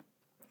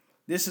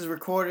This is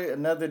recorded.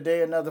 Another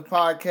day, another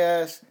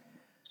podcast.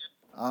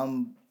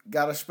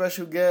 Got a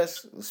special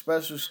guest, a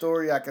special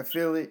story. I can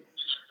feel it.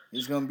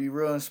 It's gonna be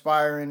real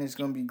inspiring. It's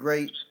gonna be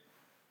great.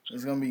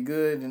 It's gonna be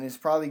good, and it's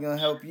probably gonna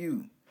help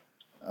you.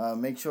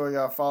 Make sure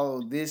y'all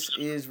follow. This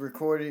is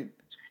recorded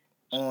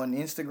on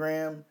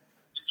Instagram.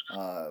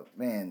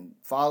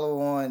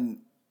 Follow on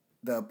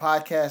the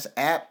podcast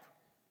app,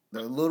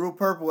 the little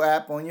purple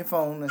app on your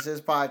phone that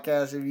says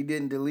podcast. If you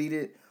didn't delete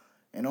it,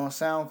 and on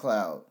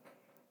SoundCloud.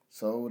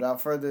 So without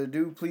further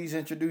ado, please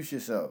introduce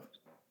yourself.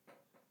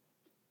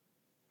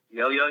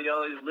 Yo,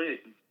 it's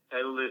lit.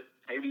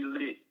 Tavy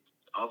lit.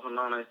 Also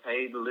known as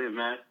Tavy the Lit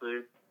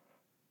Master.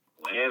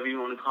 Whatever you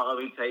want to call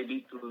me,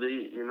 Tavy too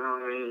lit, you know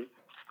what I mean?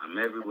 I'm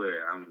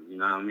everywhere. You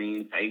know what I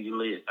mean? Tavy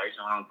lit, search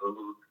it on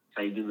Google.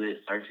 Tavy lit,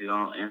 search it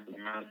on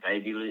Instagram.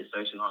 Tavy lit,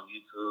 search it on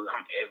YouTube.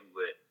 I'm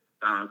everywhere.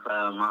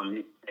 SoundCloud, my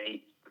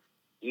mixtape.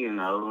 You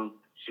know,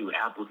 shoot,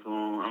 Apple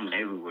Phone. I'm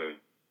everywhere.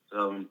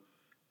 So,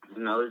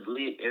 it's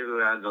lit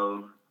everywhere I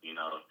go.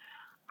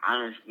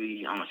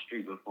 Honestly, I'm a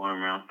street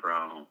performer. I'm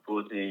from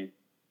Fulton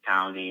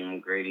County. I'm a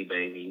Grady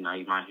baby. You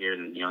might hear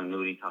Young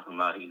Nudie talking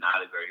about he's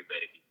not a Grady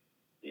baby.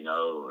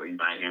 Or you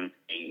might hear him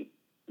say,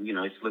 he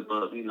slip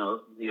up, he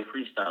a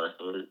freestyler,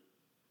 so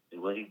it's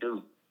what he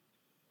do.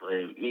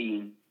 But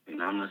me, I'm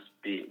gonna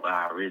spit what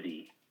I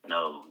really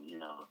know,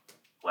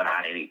 who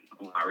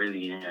I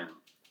really am.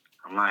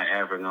 I'm not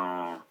ever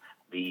gonna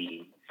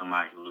be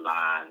somebody who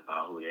lies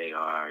about who they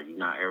are. You're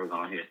not ever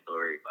gonna hear a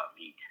story about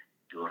me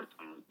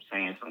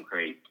saying some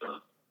crazy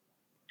stuff.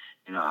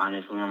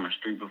 Honestly, I'm a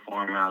street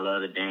performer. I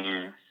love to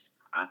dance.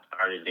 I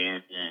started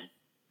dancing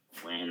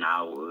when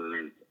I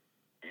was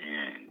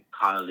in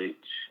college,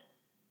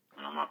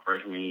 my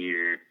freshman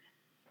year.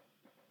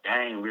 That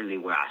ain't really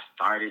where I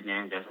started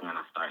dancing. That's when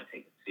I started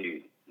taking it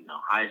serious.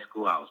 High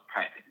school, I was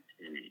practicing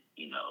it.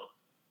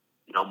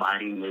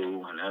 Nobody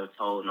knew. I never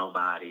told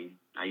nobody.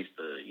 I used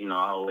to,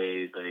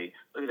 always say,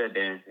 look at that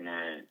dancing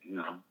at,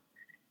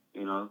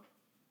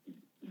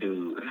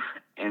 dude.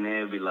 And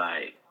they'd be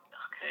like,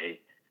 okay,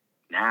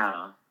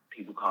 now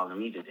people calling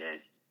me to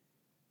dance,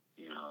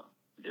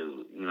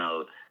 dude,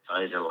 so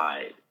it's just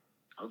like,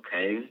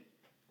 okay,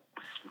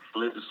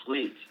 flip the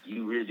switch.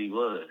 You really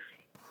was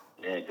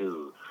that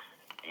dude.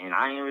 And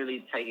I ain't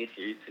really take it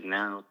serious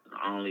now.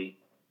 The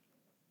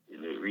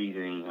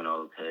reason,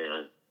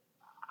 because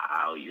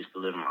I used to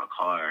live in my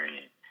car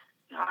and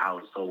I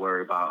was so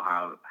worried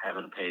about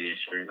having to pay the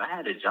insurance. I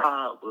had a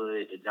job,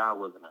 but the job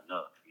wasn't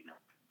enough,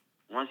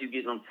 Once you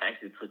get them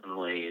taxes taken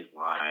away, it's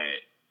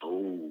like,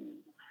 oh.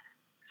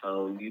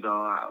 So,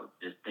 I was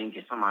just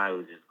thinking, somebody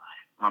was just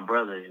like, my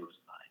brother, he was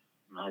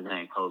like, his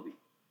name Kobe.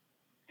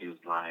 He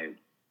was like,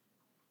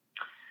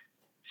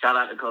 shout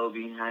out to Kobe.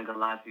 I ain't gonna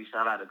lie to you,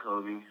 shout out to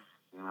Kobe.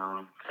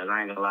 Because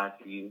I ain't gonna lie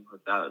to you,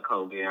 without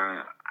Kobe,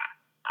 I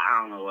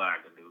don't know what I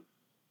could do.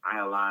 I ain't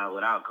gonna lie,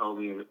 without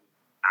Kobe,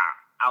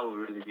 I would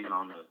really be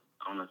on the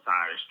side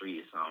of the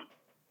street or something.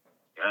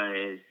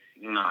 Because,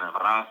 if I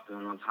lost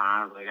them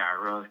times I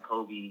got rough,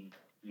 Kobe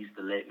used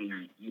to let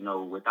me,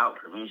 without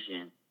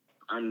permission,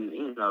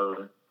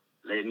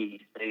 let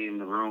me stay in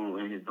the room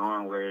in his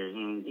dorm where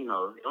he, it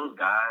was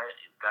God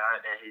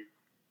that his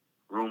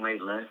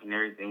roommate left and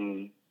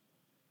everything.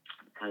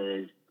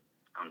 Because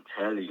I'm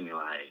telling you,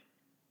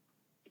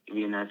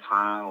 in that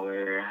time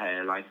where I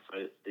had a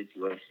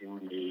situation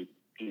with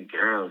these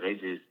girls, they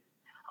just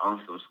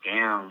on some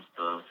scam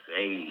stuff.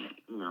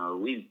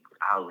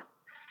 I was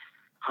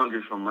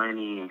hungry for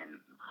money and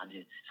I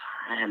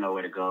had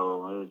nowhere to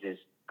go. It was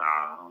just,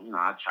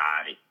 I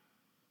tried it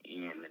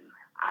and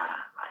I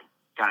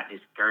got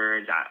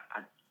discouraged.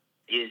 I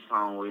did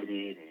something with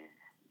it and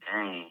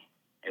dang,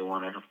 they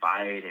wanted to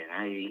fight and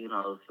they,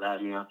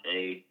 slapped me on the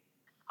face,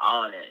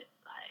 all that.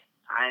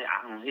 I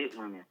don't hit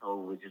women,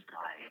 so it was just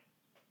like,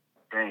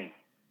 dang,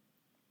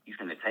 you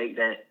finna take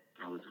that?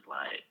 And it was just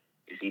like,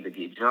 it's either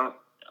get jumped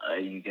or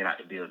you get out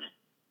the building.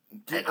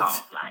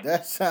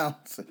 That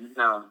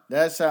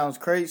sounds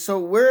crazy. So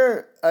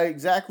where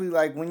exactly,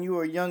 when you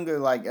were younger,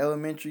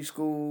 elementary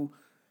school,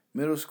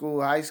 middle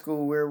school, high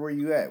school, where were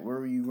you at? Where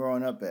were you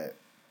growing up at?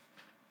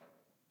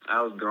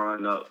 I was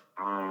growing up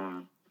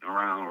around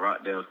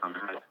Rockdale Summer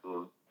High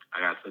School.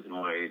 I got taken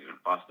away in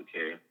foster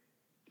care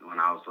when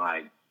I was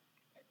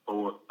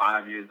 4,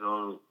 5 years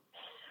old.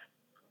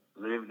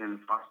 Lived in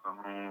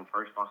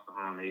first foster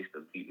home. They used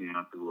to beat me when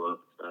I grew up.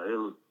 So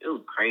it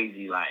was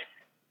crazy.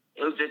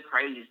 It was just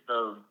crazy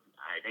stuff.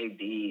 They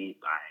did.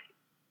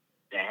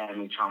 That had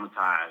me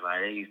traumatized.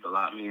 They used to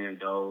lock me in the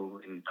door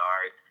in the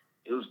dark.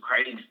 It was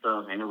crazy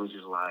stuff, and it was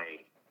just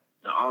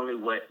the only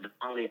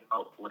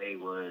outway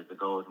was to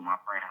go to my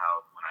friend's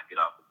house when I get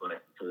off the bus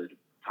until the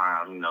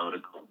time, to go to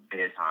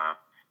bedtime.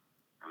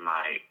 I'm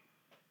I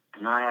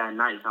had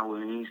nights I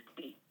wouldn't even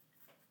sleep.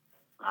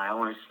 I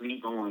want to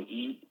sleep, I want to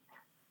eat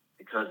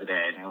because of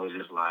that. And it was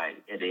just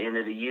at the end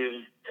of the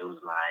year, it was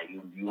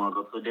you want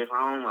to go to a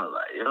different home? I was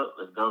yep,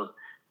 let's go.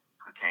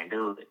 I can't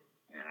do it.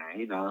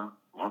 And,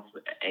 once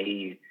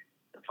the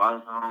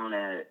foster home,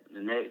 that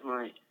the next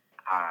one,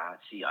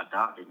 she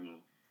adopted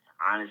me.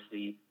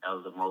 honestly, that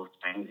was the most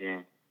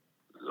changing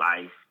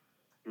life,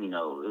 it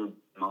was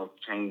the most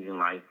changing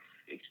life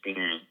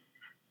experience.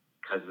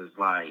 Cause it's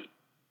like,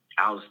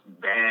 I was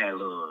bad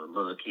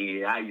little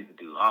kid. I used to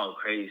do all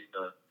crazy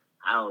stuff.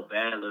 I was a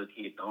bad little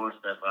kid throwing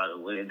stuff out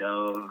the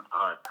window,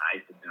 all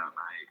types of them,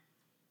 like,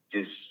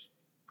 just,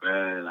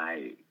 bruh,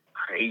 like,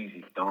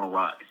 crazy, throwing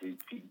rocks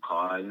at people's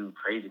cars. It was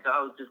crazy. Cause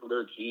I was just a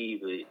little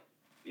kid, but,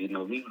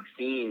 me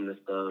seeing the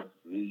stuff,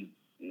 me,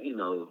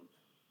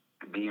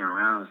 being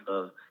around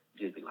stuff,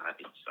 just be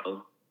like,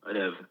 so,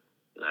 whatever.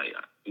 Like,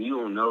 you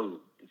don't know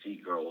until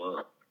you grow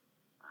up.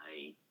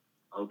 Like,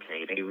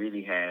 okay, they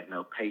really had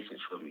no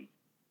patience for me.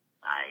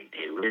 Like,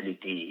 they really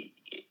did,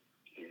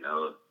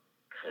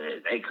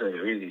 because they could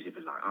have really just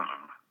been like,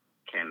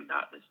 can't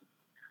adopt this.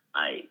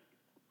 Like,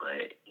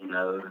 but,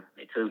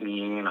 they took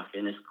me in, I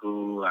finished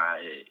school,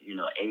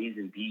 A's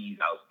and B's,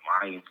 I was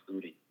flying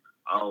student,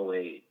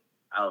 always,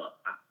 my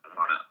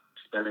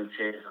spelling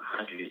test,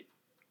 100,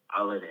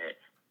 all of that,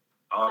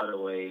 all the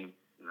way,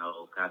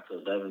 got to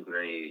 11th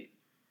grade,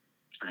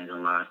 I ain't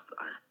gonna lie,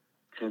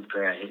 10th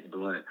grade, I hit the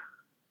blunt.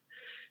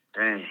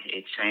 Dang,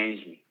 it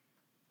changed me.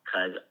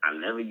 Because I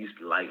never used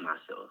to like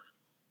myself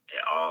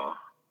at all.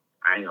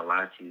 I ain't gonna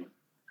lie to you.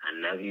 I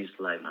never used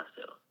to like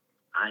myself.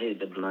 I hit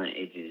the blunt,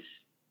 it just,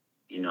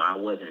 I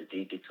wasn't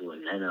addicted to it,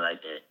 nothing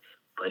like that.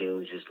 But it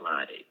was just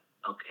like,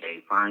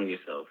 okay, find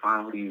yourself.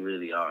 Find who you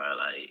really are.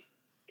 Like,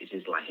 it's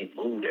just like it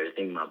moved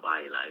everything in my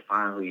body. Like,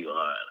 find who you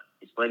are.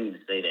 It's funny to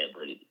say that,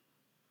 but it's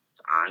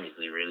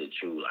honestly really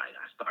true. Like,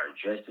 I started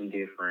dressing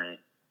different,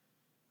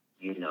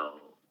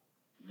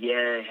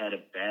 Yeah, it had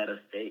a bad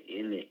effect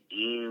in the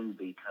end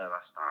because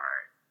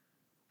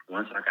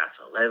once I got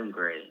to 11th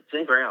grade,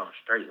 10th grade, I was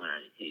straight when I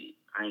hit it.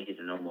 I ain't hit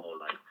it no more,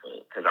 like,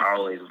 because I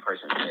always a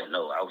person said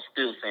no. I was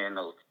still saying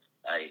no,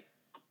 like,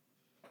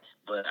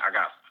 but I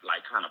got,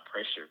 like, kind of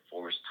pressure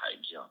force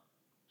type jump.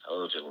 So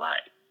it was just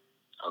like,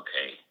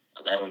 okay,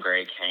 11th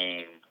grade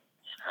came,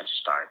 I just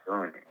started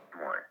doing it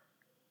more.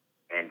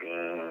 And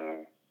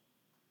then,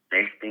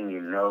 next thing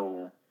you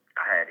know,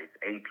 I had this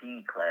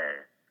AP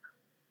class,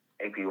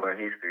 AP World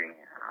History.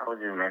 I was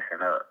just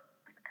messing up.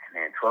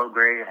 And in 12th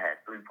grade, I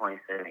had 3.7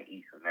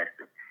 each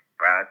semester.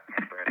 Bro,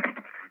 I'm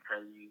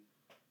telling you,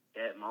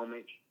 that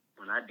moment,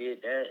 when I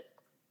did that,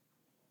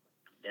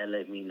 that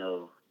let me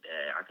know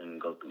that I can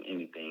go through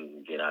anything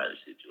and get out of the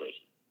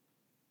situation.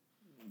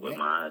 With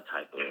my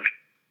type of...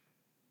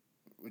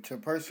 With your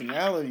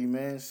personality,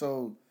 man.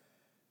 So,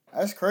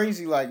 that's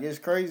crazy. Like, it's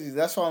crazy.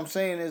 That's what I'm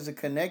saying is a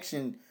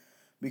connection.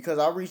 Because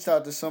I reached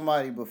out to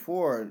somebody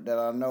before that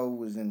I know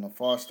was in the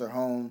foster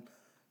home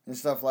and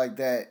stuff like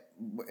that.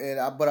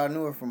 But I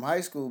knew her from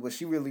high school, but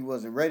she really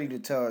wasn't ready to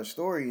tell her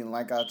story. And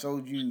like I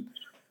told you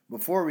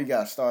before we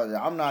got started,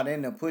 I'm not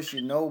into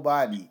pushing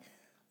nobody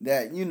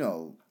that,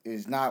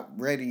 is not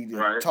ready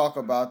to talk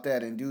about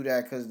that and do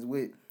that. Because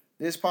with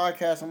this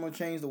podcast, I'm going to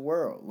change the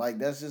world. Like,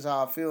 that's just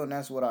how I feel, and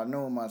that's what I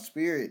know in my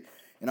spirit.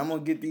 And I'm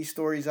going to get these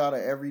stories out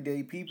of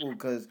everyday people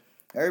because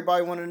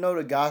everybody want to know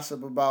the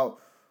gossip about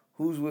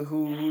who's with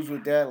who's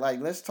with that. Like,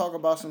 let's talk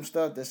about some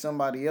stuff that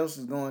somebody else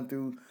is going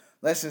through.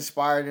 Let's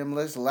inspire them.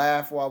 Let's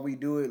laugh while we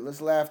do it. Let's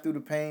laugh through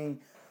the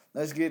pain.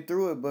 Let's get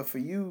through it. But for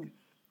you,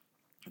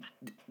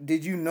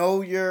 did you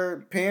know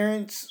your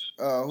parents,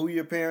 who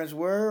your parents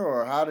were,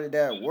 or how did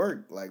that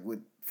work, like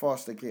with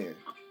foster care?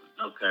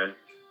 Okay.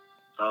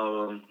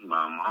 So,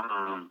 my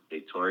mom,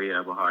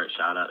 Victoria Eberhardt,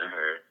 shout out to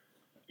her,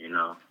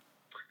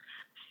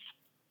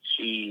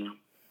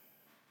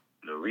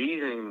 the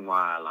reason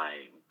why,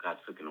 like, got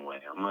taken away,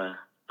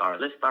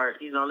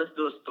 let's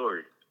do a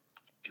story.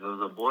 It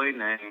was a boy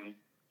named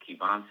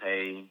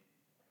Kevonte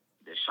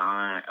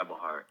Deshaun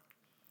Eberhardt.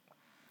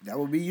 That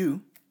would be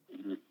you.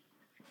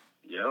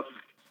 Yep.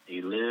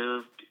 He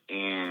lived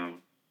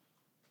in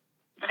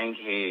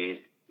Bankhead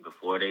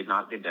before they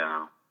knocked it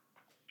down.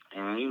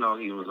 And, he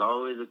was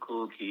always a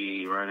cool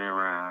kid running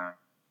around,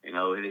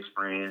 with his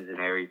friends and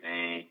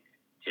everything.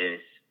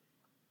 Just,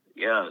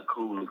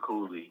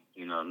 coolly.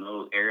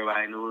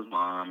 Everybody knew his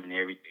mom and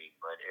everything,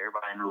 but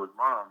everybody knew his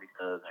mom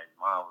because his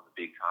mom was a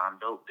big-time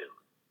dope dealer.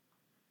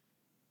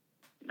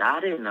 I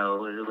didn't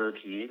know as a little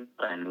kid.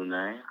 I knew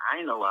nothing. I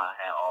didn't know why I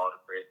had all the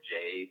fresh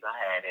J's. I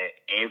had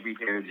every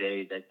pair of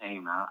J's that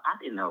came out. I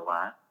didn't know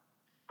why.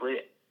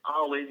 But I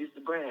always used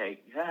to brag.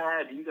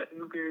 Do you got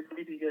new pair of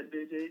J's? You got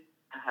the J's?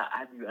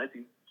 I do.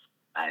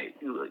 I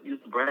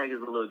used to brag as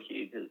a little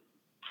kid because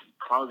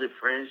closet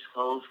fresh,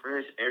 clothes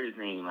fresh,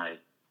 everything. Like,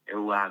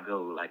 everywhere I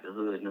go, like the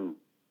hood knew.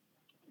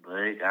 But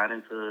it got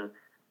into,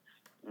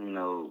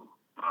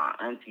 my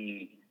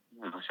auntie,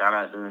 shout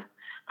out to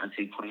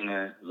Auntie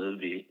Queena a little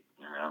bit.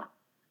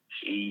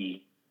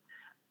 She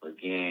was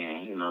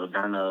getting,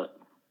 done up,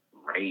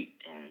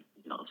 raped, and,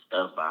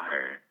 stuff by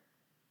her,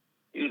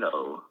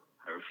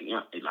 her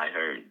fiance, like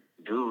her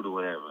dude or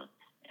whatever.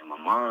 And my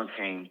mom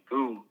came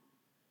through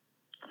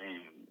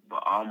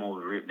but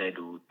almost ripped that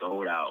dude's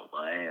throat out.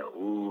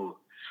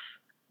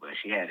 But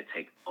she had to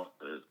take off.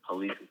 The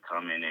police was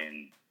coming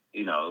and,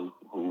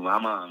 who my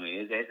mom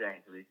is,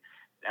 exactly.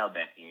 That was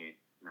back in, you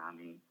know what I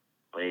mean?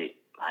 But,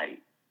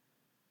 like,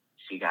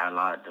 she got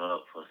locked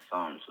up for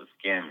something, for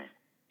scamming.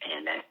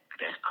 And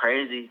that's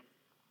crazy,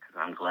 because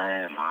I'm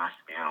glad my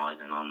scam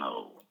wasn't on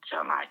no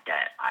something like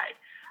that. Like,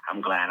 I'm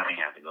glad I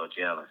didn't have to go to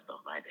jail and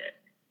stuff like that.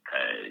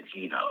 Because,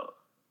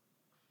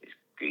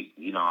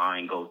 I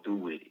ain't go through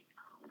with it.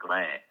 I'm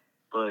glad.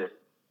 But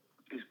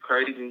it's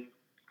crazy,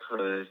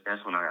 because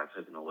that's when I got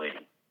taken away.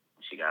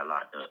 She got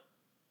locked up.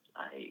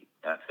 I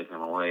got taken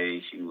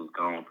away. She was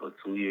gone for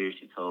 2 years,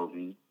 she told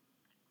me.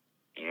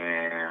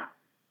 And,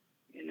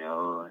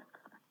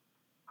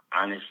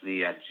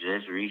 honestly, I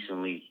just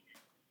recently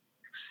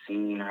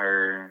seen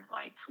her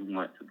like 2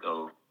 months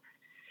ago,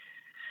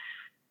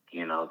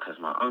 because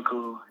my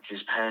uncle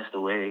just passed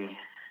away.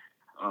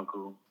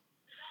 Uncle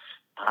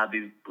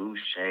Bobby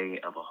Boucher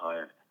of a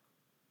Heart,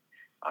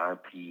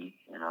 RP,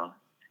 I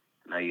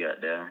know you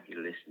out there, you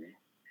listening.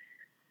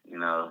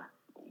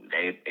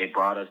 They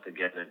brought us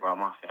together, brought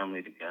my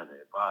family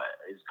together.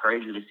 It's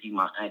crazy to see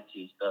my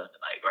auntie and stuff,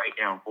 like right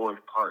down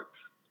Forest Park.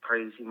 It's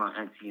crazy to see my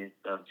auntie and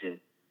stuff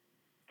just,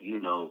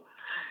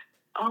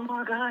 oh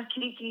my God,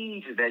 Kiki,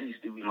 because that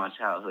used to be my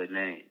childhood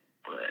name.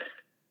 But,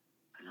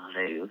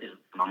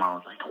 my mom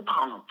was like, don't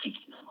call no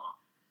Kiki no more.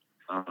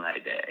 Something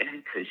like that,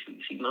 because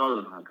she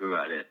knows I grew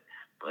out there.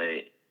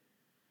 But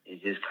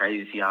it's just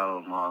crazy to see all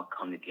of them all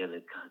come together,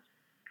 because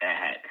that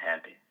had to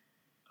happen.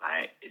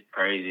 Like, it's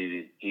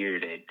crazy to hear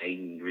that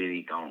they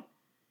really don't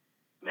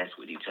mess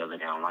with each other.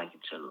 They don't like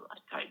each other,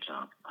 like, type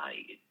junk.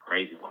 Like, it's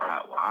crazy.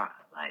 Why?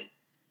 Like,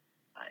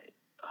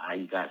 how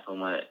you got so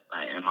much,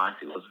 like, and I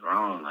see what's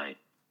wrong, like,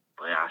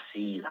 but I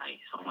see, like,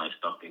 so much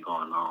stuff been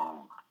going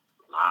on,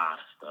 a lot of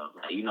stuff.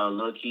 Like,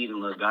 Lil Keith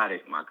and Lil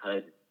Goddard, my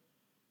cousin,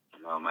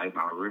 my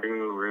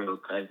real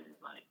cousins,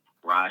 like,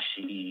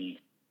 Rashid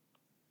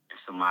and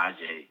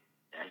Samaje,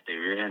 that's their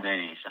real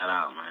name. Shout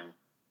out, man.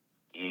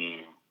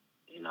 And,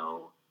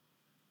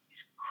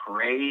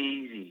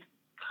 crazy,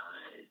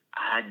 because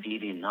I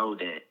didn't know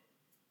that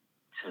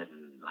till,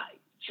 like,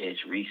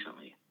 just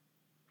recently.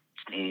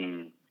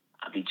 And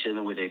I be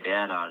chilling with their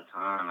dad all the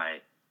time,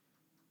 like,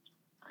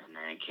 and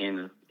then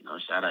Kenneth,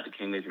 shout out to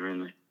Kenneth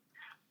Renner.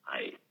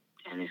 Like,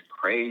 and it's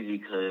crazy,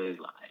 because,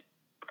 like,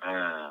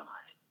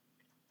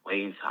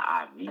 wait until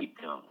I meet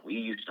them. We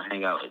used to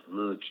hang out as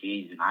little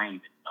kids, and I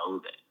didn't even know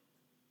that.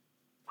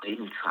 Wait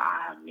until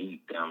I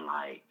meet them,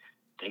 like,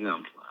 they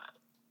gonna be like,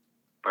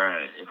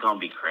 bruh, it's gonna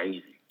be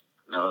crazy.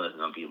 No, it's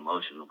gonna be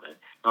emotional, but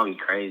it's gonna be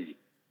crazy.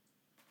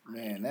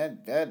 Man,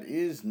 that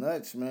is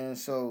nuts, man.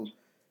 So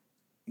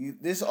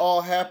this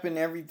all happened.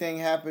 Everything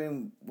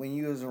happened when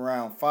you was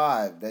around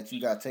 5. That you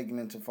got taken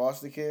into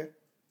foster care.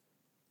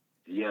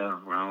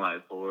 Yeah, around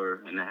like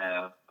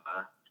 4.5.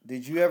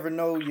 Did you ever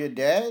know your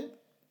dad?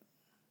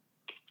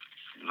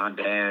 My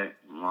dad,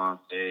 mom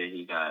said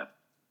he got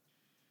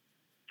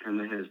him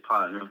and his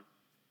partner.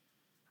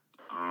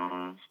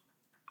 I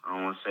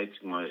don't want to say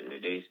too much. They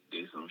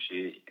did some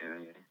shit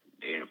and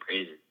they're in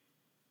prison.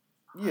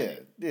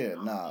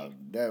 Nah,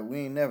 that we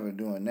ain't never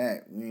doing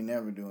that. We ain't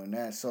never doing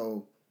that.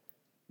 So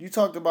you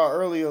talked about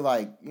earlier,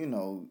 like,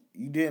 you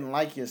didn't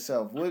like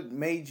yourself. What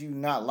made you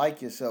not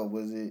like yourself?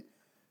 Was it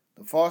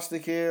the foster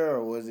care,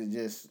 or was it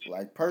just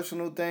like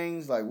personal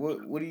things? Like,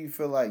 what do you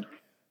feel like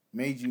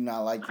made you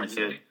not like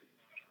yourself?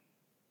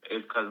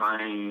 It's because I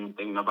didn't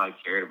think nobody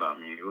cared about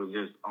me. It was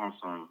just on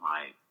some,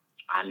 like,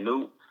 I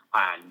knew,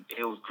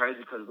 it was crazy,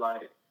 because,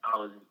 like,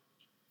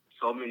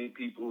 so many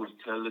people was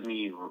telling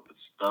me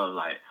stuff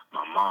like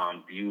my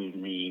mom viewed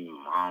me,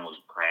 my mom was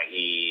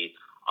crackhead,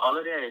 all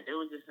of that. They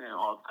was just saying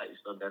all types of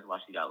stuff. That's why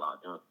she got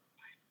locked up.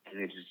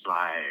 And it's just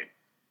like,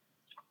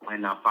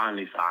 when I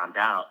finally found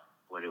out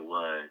what it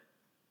was,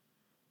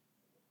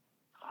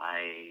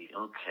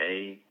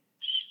 okay,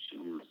 she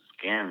was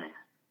scamming.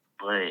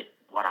 But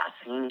what I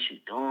seen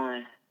she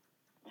doing,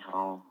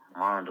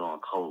 mom doing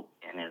coke,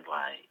 and it's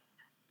like,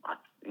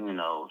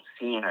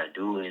 seeing her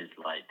do it is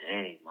like,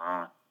 dang,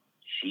 mom,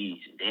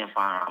 then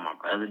find out my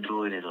brother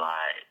do it is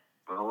like,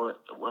 bro,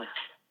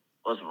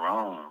 what's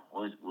wrong?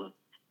 What?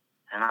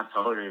 And I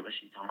told her, but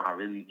she told me I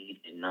really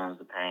need to numb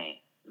the pain.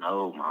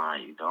 No,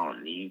 mom, you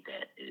don't need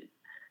that. You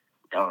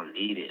don't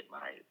need it.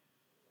 Like,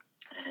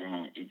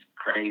 and it's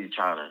crazy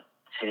trying to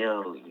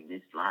tell you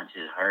it's not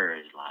just her.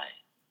 It's like,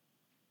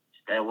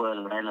 is that what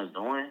Atlanta's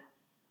doing?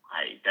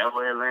 Like, that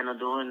what Atlanta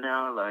doing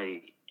now?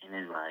 Like, and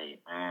it's like,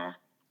 man,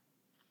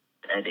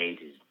 that day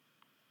just,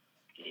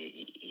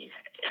 it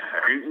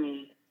hurt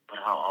me, but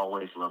I'll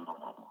always love my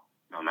mama.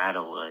 No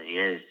matter what.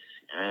 Yes,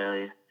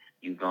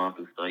 you going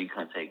through stuff, you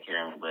couldn't take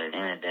care of me, but at the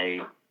end of the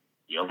day,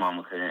 your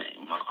mama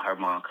her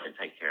mom couldn't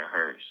take care of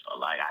her. So,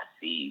 like, I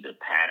see the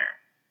pattern,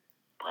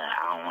 but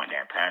I don't want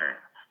that pattern.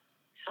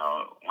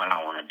 So, what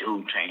I want to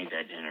do, change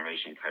that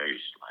generation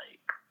curse,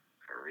 like,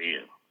 for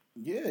real.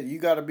 Yeah, you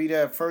got to be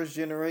that first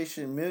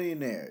generation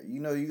millionaire.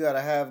 You got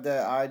to have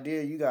that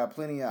idea. You got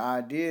plenty of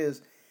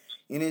ideas.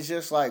 And it's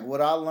just like what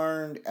I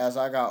learned as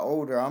I got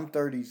older. I'm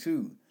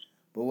 32.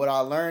 But what I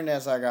learned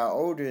as I got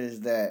older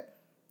is that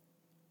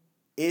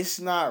it's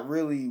not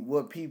really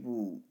what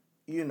people,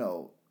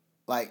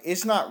 like,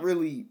 it's not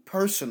really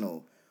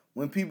personal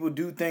when people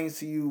do things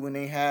to you when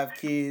they have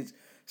kids.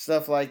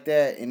 stuff like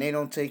that, and they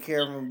don't take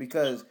care of them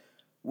because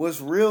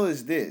what's real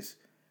is this: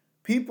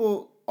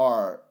 people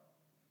are,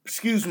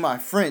 excuse my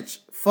French,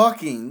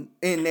 fucking,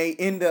 and they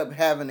end up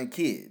having a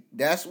kid.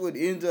 That's what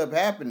ends up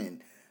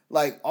happening.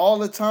 Like all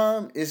the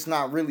time, it's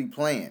not really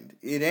planned.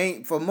 It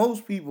ain't for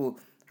most people.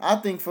 I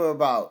think for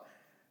about,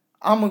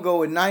 I'm gonna go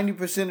with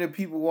 90% of the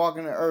people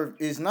walking the earth,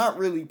 it's not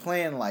really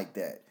planned like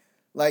that.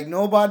 Like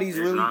nobody's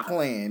It's really not.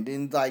 planned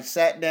and like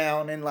sat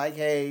down and like,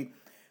 hey,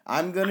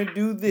 I'm gonna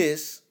do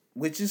this,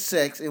 which is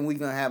sex, and we're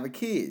gonna have a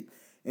kid.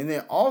 And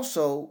then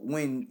also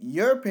when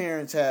your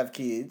parents have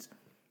kids,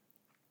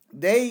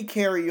 they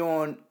carry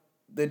on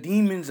the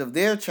demons of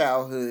their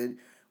childhood,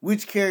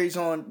 which carries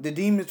on the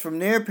demons from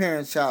their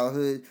parents'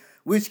 childhood,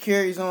 which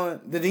carries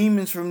on the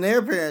demons from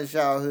their parents'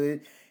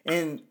 childhood.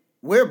 And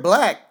we're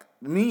black,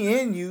 me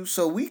and you,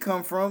 so we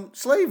come from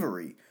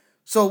slavery.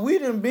 So we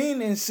done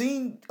been and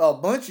seen a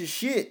bunch of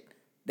shit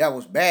that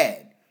was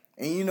bad.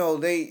 And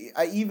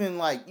I even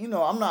like,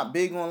 I'm not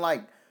big on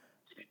like,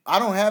 I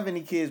don't have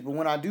any kids, but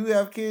when I do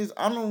have kids,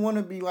 I don't want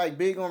to be like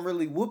big on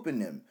really whooping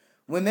them.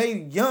 When they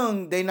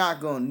young, they not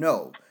gonna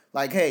know.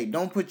 Like, hey,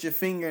 don't put your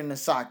finger in the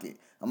socket.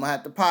 I'm gonna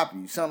have to pop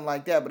you, something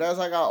like that. But as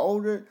I got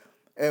older,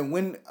 and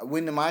when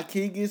my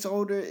kid gets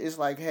older, it's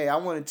like, hey, I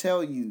want to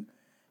tell you,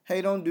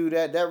 hey, don't do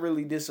that. That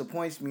really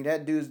disappoints me.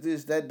 That does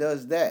this, that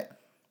does that.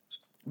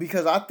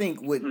 Because I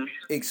think what Mm-hmm.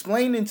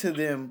 explaining to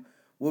them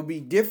will be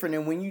different.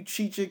 And when you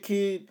treat your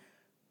kid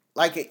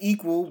like an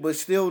equal, but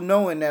still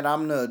knowing that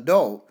I'm the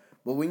adult.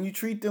 But when you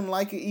treat them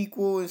like an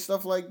equal and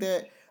stuff like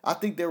that, I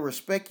think they'll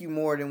respect you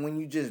more than when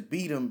you just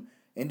beat them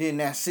and then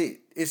that's it.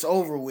 It's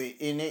over with.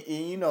 And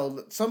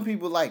some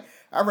people like,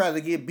 I'd rather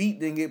get beat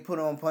than get put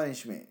on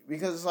punishment.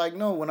 Because it's like,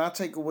 no, when I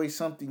take away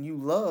something you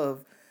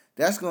love,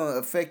 that's going to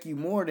affect you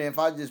more than if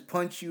I just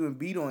punch you and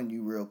beat on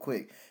you real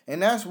quick.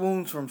 And that's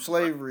wounds from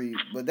slavery,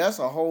 but that's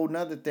a whole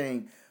nother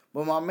thing.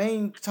 But my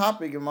main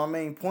topic and my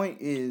main point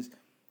is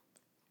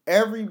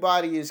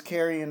everybody is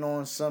carrying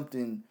on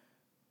something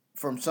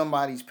from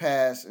somebody's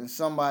past and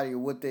somebody or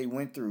what they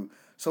went through.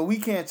 So we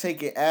can't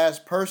take it as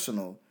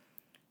personal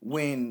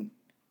when,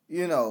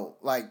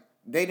 like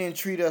they didn't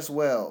treat us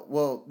well.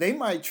 Well, they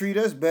might treat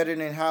us better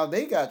than how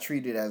they got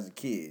treated as a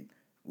kid.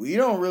 We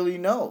don't really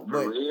know. For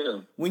But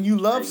real. when you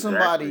love Exactly.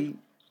 somebody,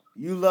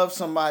 you love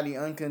somebody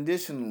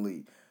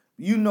unconditionally.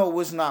 You know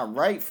what's not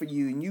right for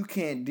you and you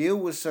can't deal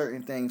with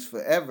certain things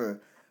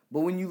forever. But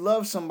when you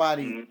love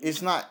somebody, Mm-hmm.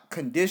 it's not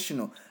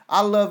conditional.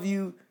 I love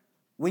you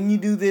when you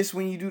do this,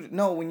 when you do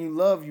no, when you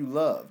love, you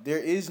love. There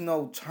is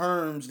no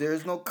terms, there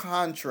is no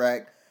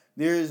contract,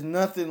 there is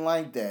nothing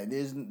like that.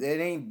 It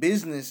ain't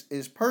business,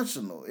 it's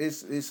personal.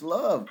 It's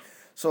love.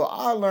 So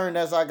I learned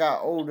as I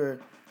got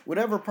older,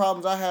 whatever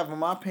problems I have with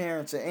my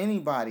parents or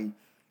anybody,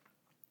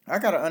 I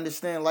gotta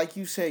understand, like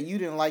you said, you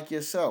didn't like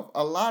yourself.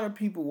 A lot of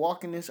people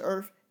walking this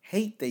earth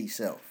hate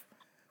theyself,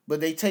 but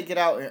they take it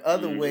out in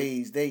other Mm-hmm.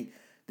 ways.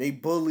 They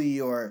bully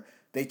or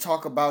they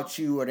talk about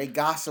you or they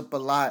gossip a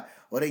lot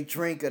or they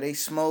drink or they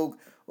smoke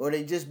or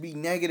they just be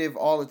negative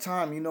all the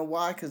time. You know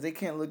why? Because they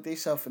can't look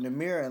themselves in the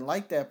mirror and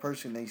like that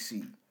person they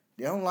see.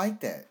 They don't like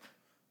that.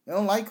 They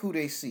don't like who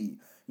they see.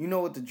 You know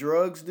what the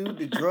drugs do?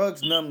 The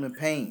drugs numb the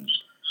pain.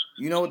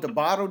 You know what the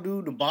bottle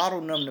do? The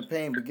bottle numb the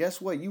pain. But guess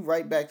what? You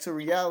right back to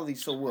reality.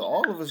 So what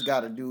all of us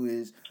got to do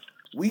is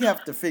we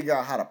have to figure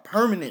out how to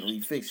permanently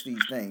fix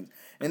these things.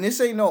 And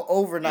this ain't no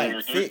overnight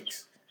Mm-hmm.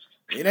 fix.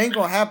 It ain't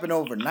gonna happen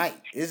overnight.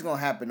 It's gonna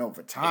happen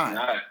over It's time.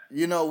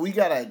 not. We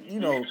gotta,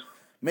 Mm-hmm.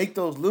 make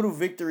those little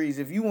victories.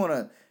 If you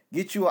wanna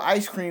get you an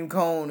ice cream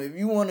cone, if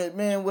you wanna,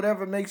 man,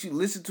 whatever makes you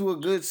listen to a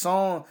good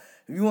song,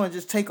 if you wanna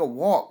just take a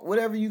walk,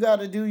 whatever you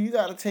gotta do, you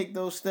gotta take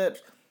those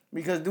steps.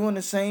 Because doing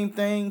the same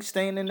thing,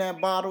 staying in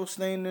that bottle,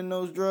 staying in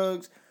those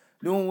drugs,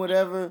 doing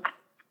whatever,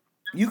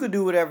 you could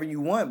do whatever you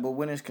want, but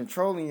when it's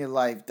controlling your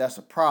life, that's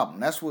a problem.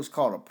 That's what's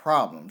called a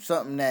problem.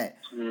 Something that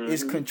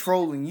is Mm-hmm.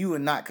 controlling you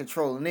and not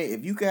controlling it.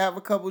 If you could have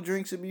a couple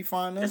drinks and be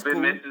fine, that's If it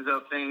cool. messes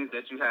up things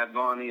that you have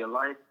going in your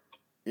life,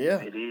 Yeah.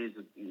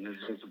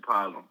 it's a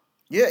problem.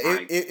 Yeah,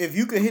 Like, if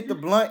you could hit the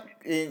blunt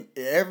in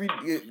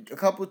a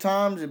couple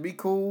times and be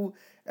cool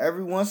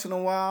every once in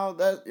a while,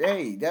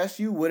 that's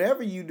you.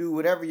 Whatever you do,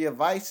 whatever your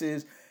vice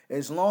is,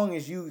 as long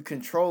as you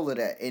control of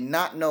that and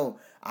not know,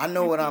 I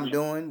know what I'm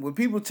doing. When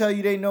people tell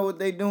you they know what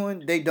they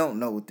doing, they don't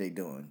know what they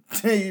doing.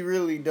 They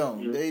really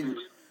don't. mm-hmm.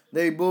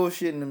 They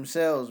bullshitting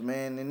themselves,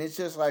 man. And it's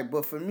just like,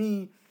 but for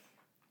me,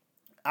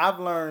 I've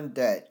learned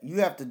that you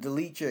have to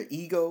delete your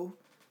ego,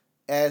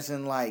 as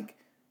in like,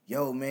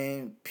 yo,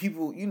 man,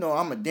 people,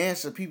 I'm a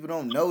dancer. People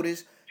don't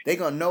notice. They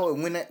gonna know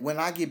it when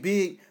I get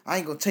big. I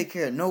ain't gonna take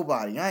care of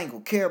nobody. I ain't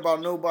gonna care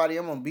about nobody.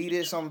 I'm gonna be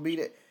this. I'm gonna be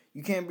that.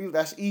 You can't be.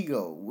 That's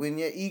ego. When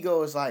your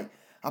ego is like,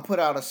 I put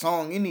out a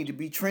song. It need to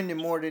be trending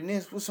more than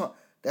this. What's on?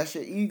 That's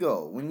your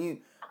ego. When you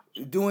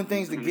doing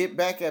things to Mm-hmm. get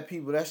back at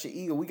people, that's your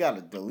ego. We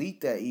gotta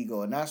delete that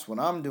ego, and that's what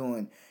I'm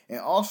doing. And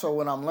also,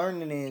 what I'm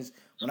learning is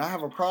when I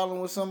have a problem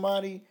with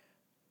somebody,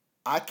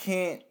 I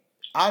can't.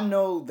 I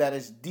know that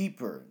it's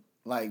deeper.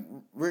 Like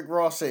Rick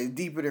Ross said, it's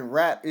deeper than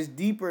rap. It's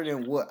deeper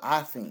than what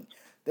I think.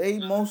 they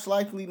most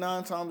likely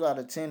 9 times out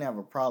of 10 have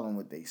a problem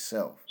with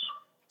themselves.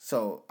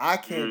 So I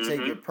can't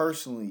take Mm-hmm. it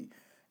personally.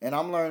 And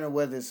I'm learning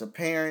whether it's a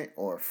parent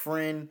or a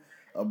friend,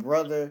 a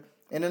brother.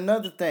 And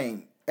another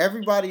thing,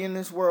 everybody in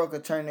this world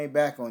could turn their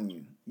back on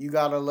you. You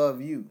gotta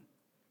love you.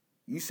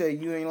 You say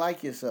you ain't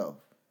like yourself.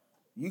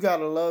 You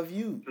gotta love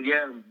you.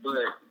 Yeah, but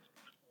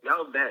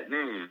y'all back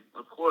then,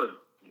 of course,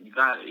 you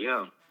got it.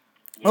 Yeah,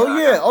 Oh yeah,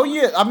 I yeah, got oh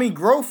you. yeah. I mean,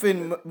 growth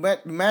and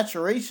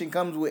maturation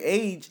comes with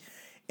age,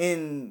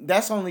 and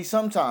that's only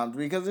sometimes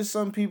because there's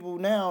some people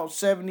now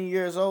 70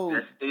 years old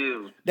That's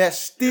still, that's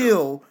yeah,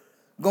 still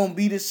gonna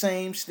be the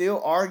same,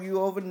 still argue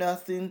over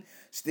nothing,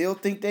 still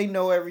think they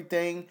know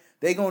everything.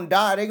 They gonna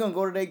die. They gonna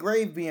go to their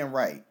grave being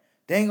right.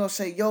 They ain't gonna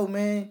say, "Yo,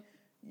 man,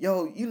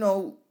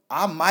 yo,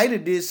 I might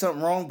have did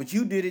something wrong, but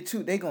you did it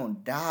too." They gonna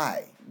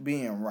die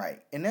being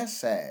right, and that's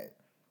sad.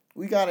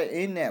 We gotta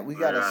end that. We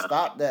gotta yeah,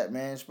 stop that,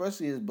 man.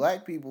 Especially as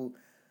black people,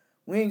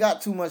 we ain't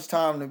got too much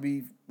time to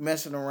be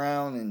messing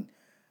around and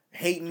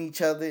hating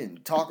each other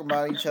and talking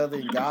about each other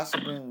and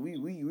gossiping. We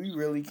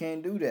really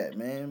can't do that,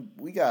 man.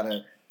 We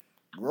gotta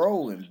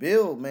grow and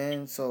build,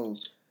 man. So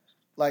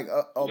like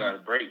we gotta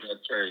break that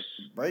curse.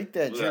 break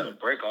that We gotta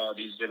break all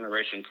these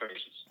generation curses.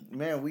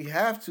 man. We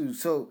have to.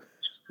 So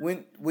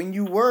when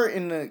you were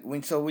in the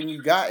when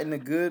you got in the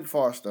good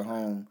foster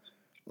home,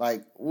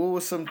 like what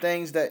were some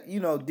things that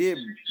did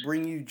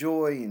bring you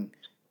joy and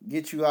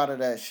get you out of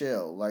that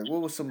shell? Like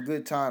what were some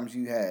good times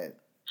you had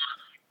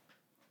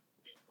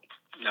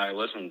All right,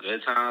 what's some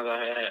good times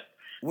I had?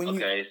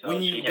 Okay, so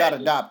when you she got had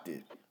this.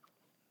 adopted?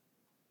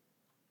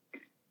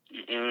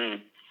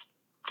 Mm,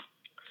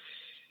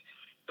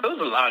 there was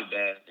a lot of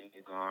bad things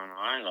going on.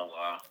 I ain't gonna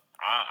lie.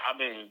 I've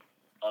been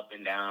up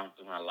and down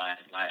through my life.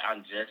 Like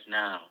I'm just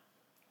now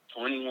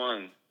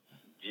 21,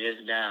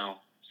 just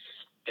now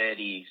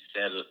steady,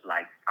 settled.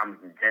 Like I'm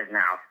just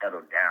now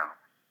settled down.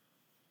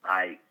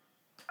 Like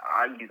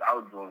I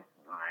was doing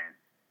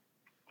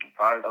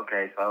like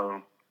okay,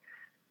 so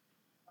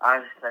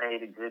I say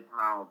the good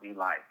time would be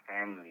like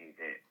family.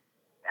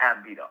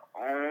 That'd be the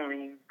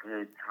only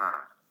good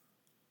time.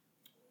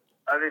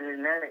 Other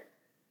than that,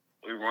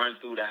 we run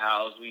through the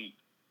house. We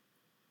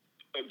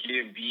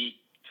get beat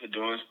for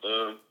doing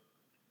stuff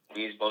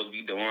we ain't supposed to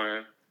be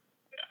doing.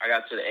 I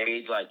got to the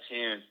age like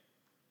 10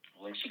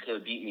 when she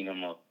couldn't beat me no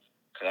more.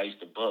 Cause I used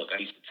to buck. I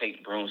used to take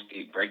the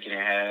broomstick, break it in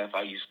half.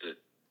 I used to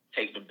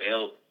take the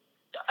belt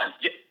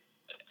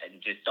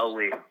and just throw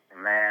it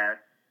and laugh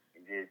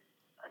and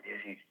I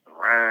just used to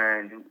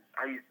run.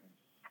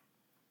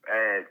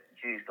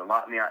 She used to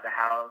lock me out the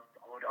house.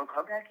 Oh, don't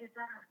come back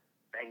inside.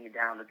 Banging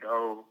down the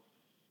door.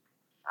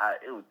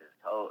 It was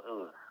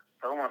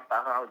so much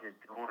stuff I was just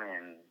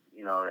doing.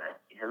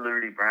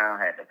 Hillary Brown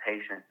had the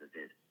patience to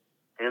just,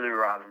 Hillary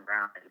Rodham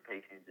Brown had the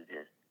patience to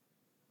just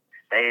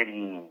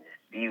steady and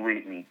just be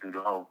with me through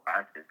the whole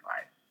process.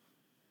 Like,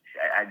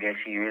 I guess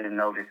she really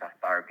noticed I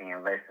started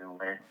being less and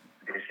less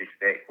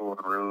disrespectful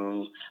and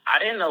rude. I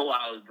didn't know why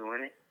I was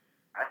doing it.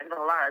 I didn't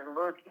know why. As a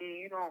little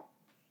kid,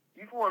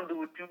 you want to do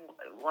what you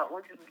want.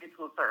 Once you get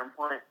to a certain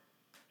point,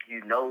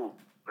 as a little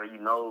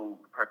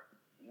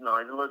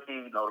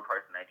kid, you know the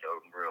person ain't your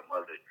real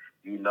mother.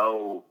 You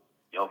know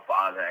your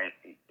father,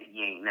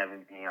 he ain't never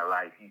been in your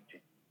life.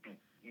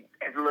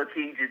 As a little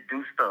kid, you just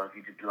do stuff.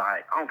 You just be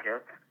like, I don't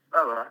care.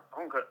 Blah, blah, I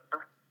don't care.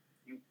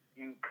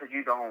 Because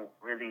you don't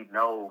really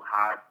know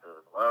how to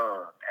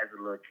love as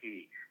a little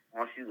kid.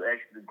 Once you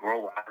actually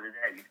grow out of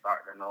that, you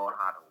start to know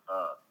how to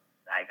love.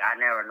 Like, I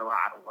never knew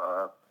how to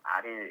love.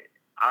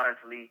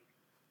 Honestly,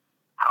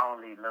 I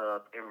only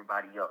loved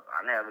everybody else.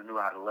 I never knew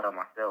how to love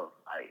myself.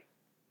 Like,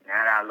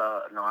 now that I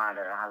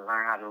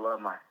learn how to love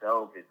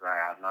myself, it's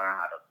like I learn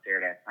how to share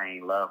that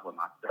same love with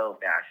myself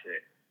that I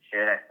should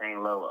share that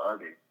same love with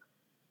others.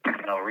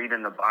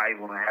 Reading the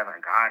Bible and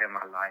having God in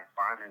my life,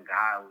 finding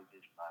God was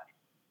just like,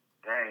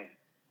 dang,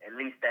 at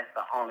least that's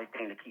the only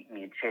thing to keep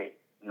me in check.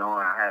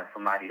 Knowing I have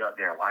somebody up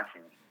there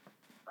watching me.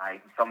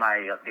 Like,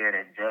 somebody up there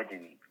that's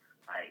judging me.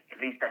 Like, at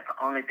least that's the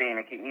only thing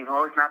that keep me.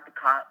 No, it's not the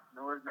cops.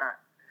 No, it's not.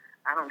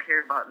 I don't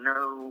care about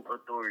no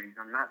authorities.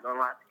 I'm not going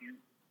to lie to you.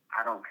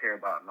 I don't care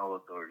about no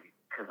authority.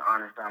 Because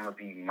honestly, I'm going to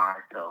be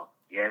myself.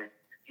 Yes,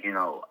 at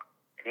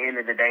the end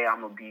of the day,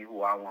 I'm going to be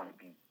who I want to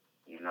be.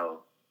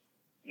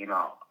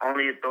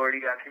 Only authority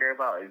I care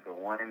about is the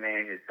one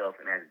man himself,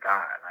 and that's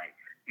God. Like,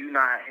 you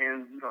not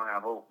him, you don't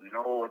have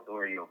no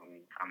authority over me.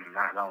 I'm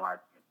not going to lie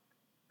to you.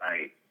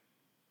 Like,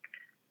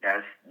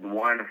 that's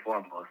one and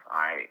foremost.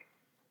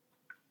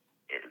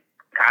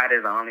 God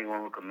is the only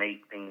one who can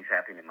make things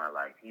happen in my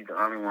life. He's the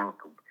only one who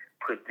can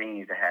put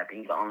things to happen.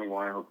 He's the only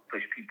one who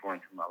push people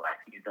into my life.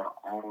 He's the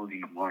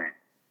only one.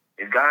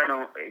 If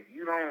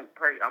you don't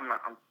pray, I'm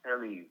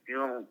telling you, if you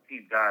don't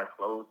keep God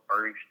close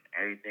first,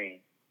 everything,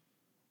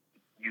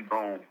 you're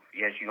gonna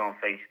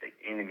face the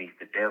enemy,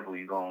 the devil.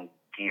 You're gonna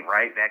get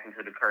right back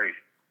into the curse.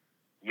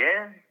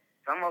 Yeah,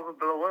 some of it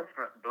blow up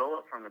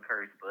from the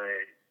curse, but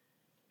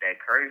that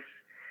curse,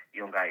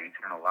 you don't got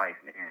eternal life,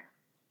 man.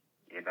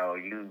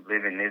 You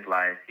live in this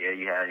life, yeah,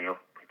 you have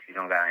but you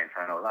don't got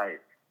eternal life.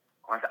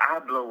 Once I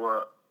blow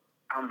up,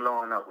 I'm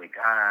blowing up with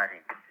God,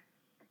 and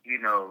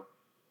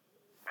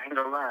I ain't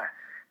gonna lie.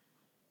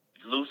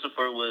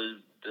 Lucifer was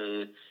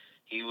the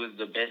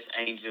best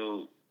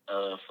angel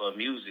for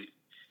music.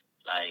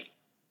 Like,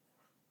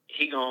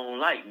 he gonna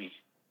like me.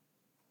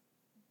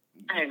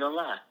 I ain't gonna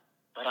lie,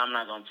 but I'm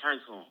not gonna turn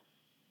to him.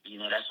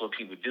 That's what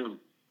people do.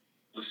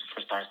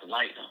 Lucifer starts to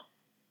like them,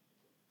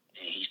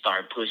 and he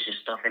started pushing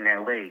stuff in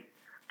that way,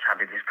 trying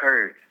to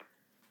discourage.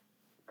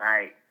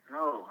 Like,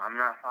 no, I'm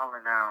not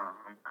falling down.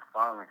 I'm not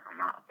falling. I'm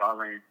not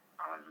falling.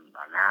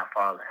 I'm not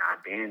falling.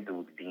 I've been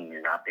through the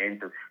demons. I've been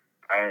through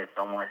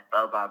so much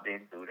stuff I've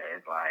been through that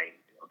it's like,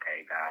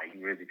 okay, God,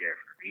 you really there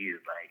for me.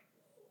 It's like,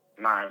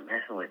 I'm not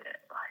messing with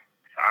that. Like,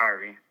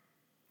 sorry.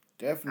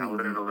 Definitely. I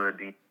was a little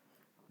deep,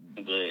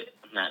 but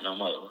not no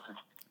more.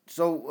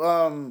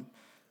 So,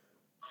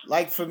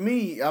 like for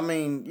me, I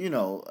mean,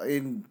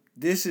 and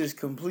this is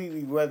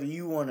completely whether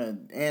you want to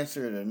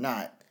answer it or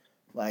not.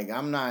 Like,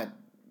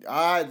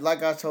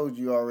 like I told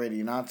you already,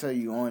 and I'll tell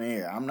you on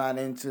air, I'm not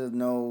into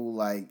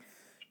like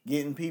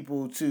getting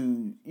people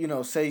to,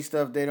 say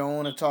stuff they don't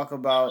want to talk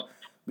about,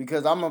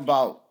 because I'm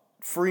about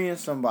freeing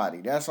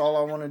somebody. That's all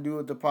I want to do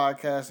with the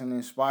podcast, and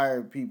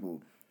inspire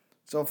people.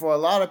 So for a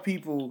lot of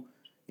people,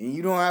 and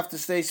you don't have to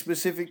stay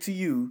specific to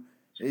you,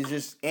 it's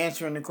just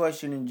answering the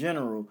question in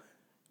general.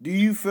 Do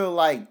you feel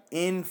like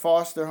in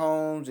foster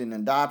homes and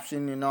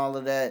adoption and all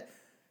of that,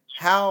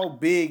 how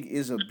big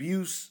is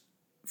abuse,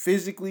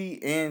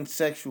 physically and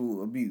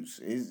sexual abuse?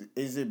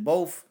 Is it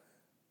both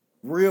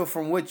real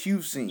from what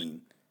you've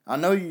seen? I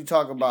know you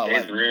talk about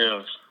it's real.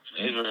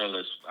 It's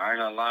real. I ain't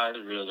gonna lie,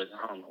 it's real.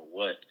 I don't know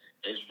what.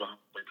 It's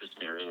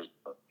 100% real.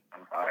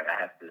 I'm sorry,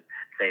 I have to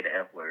say the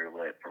F word,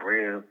 but for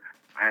real,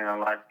 I ain't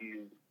gonna lie to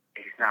you.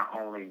 It's not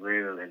only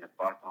real in the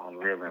foster home,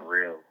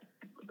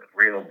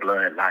 real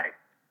blood life.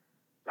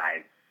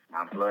 Like,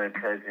 my blood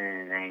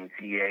cousin named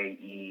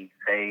T.A.E.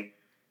 Faye,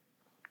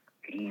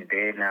 he's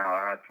dead now,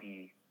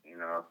 R.I.P.,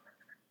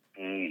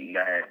 he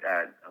got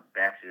a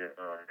bachelor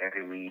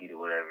degree or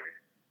whatever,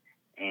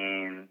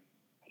 and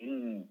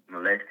he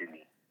molested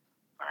me.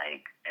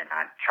 Like, and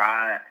I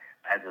tried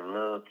as a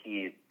little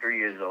kid, 3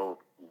 years old,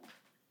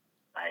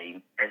 like,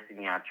 he molested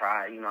me. I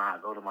tried, I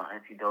go to my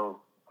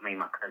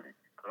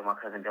my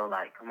cousin Doe,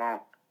 like, come on,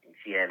 and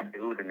she had a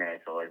dude in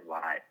there, so it's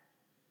like,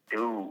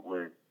 dude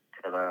was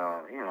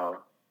telling him,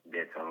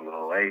 get him to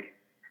go away.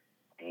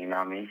 And,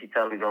 she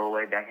told me to go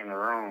away back in the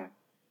room.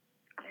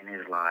 And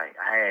it's like,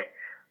 I had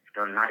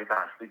the nights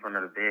I sleep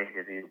under the bed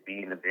because he was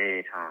beating the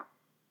bed, trying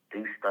to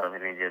do stuff.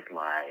 And it's just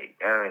like,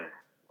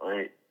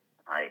 what?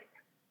 Like,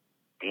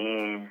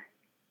 then,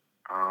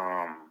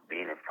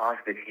 being in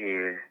foster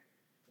care,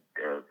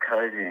 the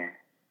cousin,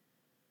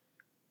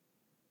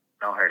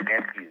 no, her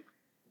nephew,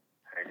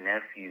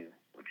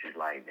 which is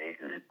like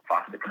basically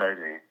foster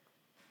cousin,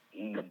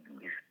 he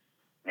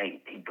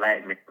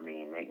blackmailed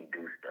me and make me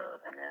do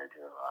stuff, and then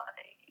just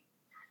like,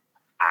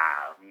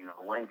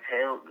 wouldn't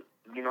tell,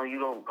 you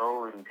don't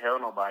go and tell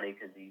nobody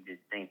because you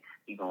just think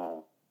he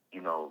gonna,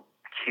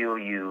 kill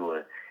you,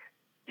 or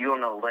you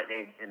don't know what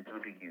they can do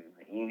to you.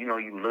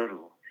 You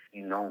little,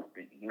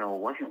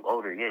 once you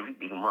older, yeah, you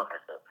beat them up and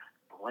stuff.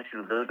 But once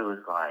you little,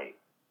 it's like,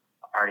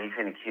 are they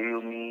finna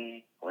kill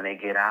me when they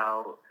get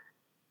out?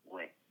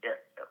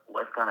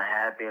 What's gonna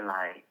happen?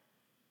 Like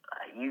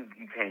you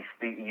can't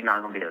sleep. You're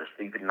not gonna be able to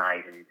sleep at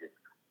night. And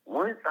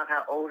once I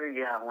got older,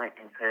 yeah, I went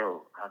and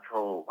I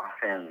told my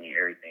family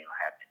everything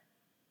that happened.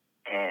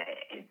 And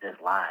it's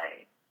just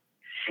like,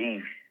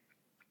 sheesh,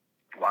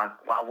 why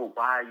would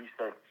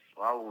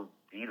it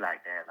be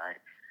like that?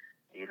 Like,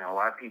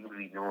 why people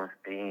be doing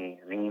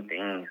mean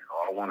things?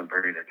 I want to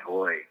bring the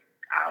joy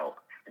out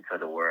into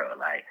the world.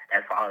 Like,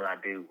 that's all I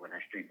do when I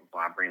street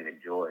before I bring the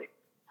joy.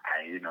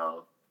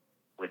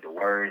 With the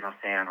words I'm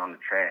saying on the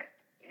track,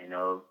 in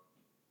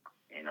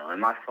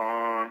my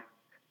song,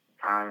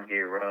 times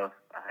get rough.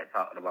 I had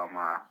talked about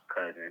my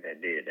cousin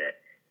that did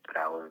that. But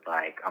I was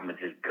like, I'm going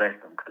to just bless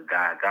them because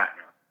God got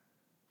them,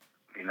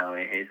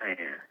 in his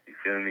hands. You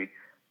feel me?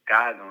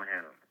 God going to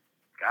handle them.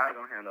 God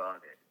going to handle all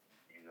that.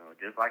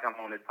 Just like I'm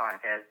on this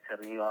podcast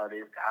telling you all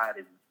this, God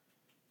is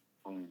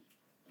who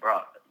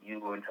brought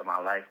you into my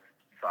life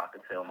so I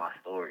could tell my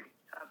story.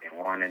 I've been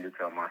wanting to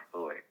tell my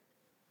story,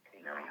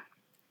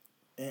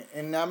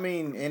 And I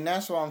mean, and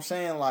that's what I'm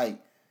saying, like,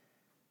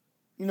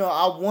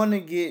 I want to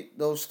get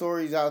those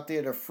stories out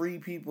there to free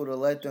people, to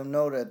let them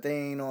know that they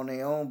ain't on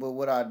their own. But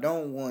what I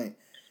don't want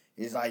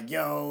is like,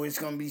 yo, it's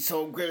going to be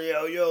so great.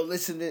 Yo,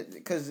 listen to it.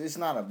 Because it's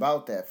not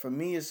about that. For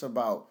me, it's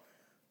about,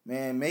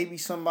 man, maybe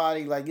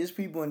somebody, like, it's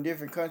people in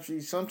different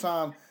countries.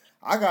 Sometimes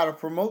I got to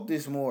promote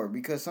this more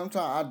because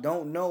sometimes I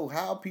don't know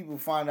how people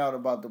find out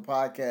about the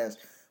podcast.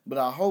 But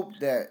I hope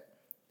that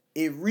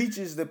it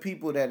reaches the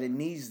people that it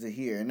needs to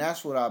hear. And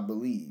that's what I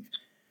believe.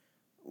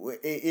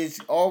 It's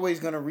always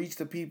gonna reach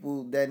the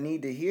people that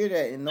need to hear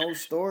that. In those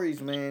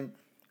stories, man,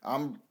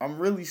 I'm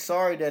really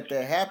sorry that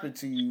happened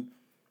to you.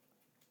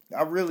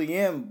 I really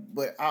am,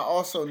 but I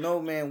also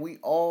know, man, we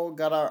all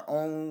got our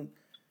own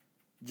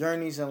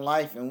journeys in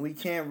life, and we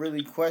can't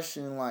really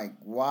question like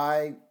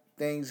why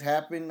things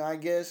happen, I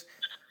guess.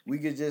 we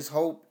could just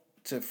hope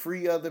to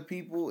free other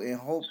people and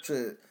hope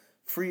to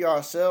free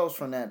ourselves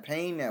from that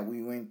pain that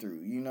we went through.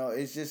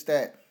 It's just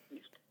that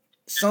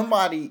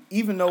somebody,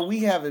 even though we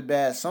have it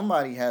bad,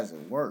 somebody has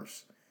it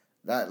worse.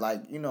 That,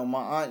 like,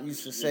 my aunt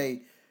used to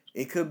say,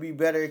 it could be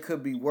better, it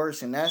could be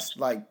worse, and that's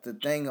like the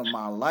thing of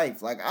my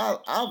life. Like,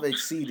 I've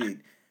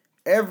exceeded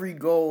every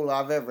goal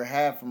I've ever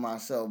had for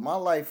myself. My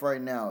life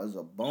right now is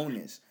a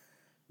bonus.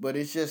 But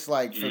it's just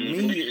like, for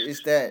me,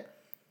 it's that,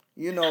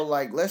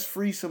 like, let's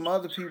free some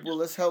other people,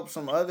 let's help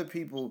some other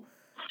people,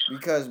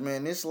 because,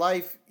 man, this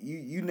life,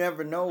 you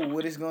never know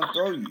what it's gonna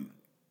throw you,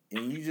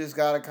 and you just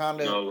gotta kind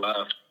of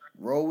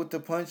roll with the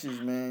punches,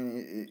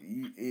 man.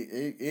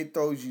 It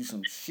throws you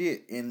some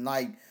shit, and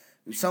like,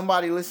 if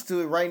somebody listens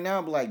to it right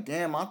now, be like,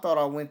 damn, I thought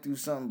I went through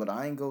something, but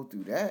I ain't go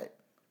through that.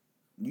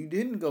 You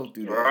didn't go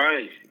through that.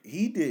 Right.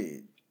 He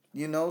did.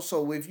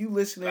 So if you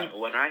listening,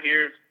 when I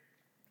hear,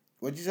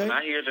 what'd you say? When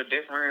I hear the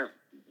different,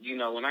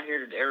 when I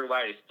hear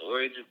everybody's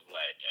stories, it's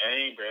like,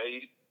 dang, bro,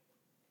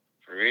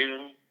 for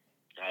real.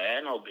 I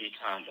had no big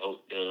time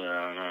dope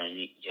dealer.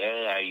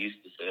 Yeah, I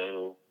used to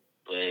sell,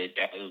 but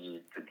that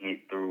was to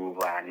get through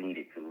what I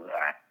needed to.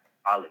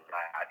 I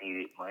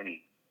needed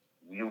money.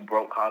 You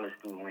broke college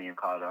student when you're in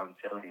college. I'm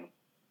telling you,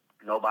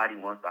 nobody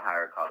wants to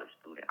hire a college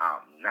student.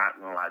 I'm not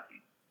gonna lie to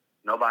you.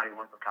 Nobody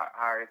wants to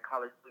hire a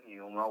college student.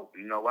 You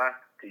know why?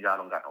 Because y'all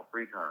don't got no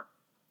free time.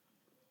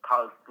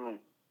 College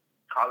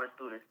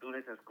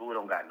students in school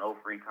don't got no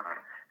free time.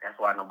 That's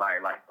why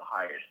nobody likes to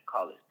hire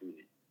college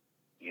students.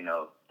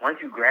 Once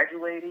you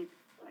graduated,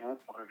 or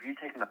if you're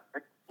taking a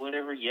break,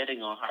 whatever, yeah, they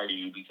gonna hire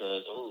you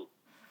because,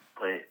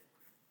 but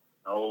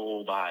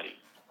nobody.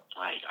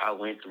 Like, I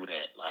went through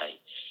that. Like,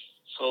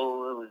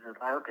 so it was just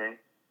like, okay,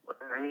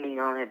 I need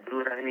to do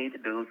what I need to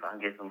do so I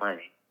can get some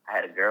money. I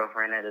had a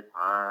girlfriend at the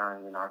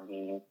time, you know what I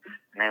mean?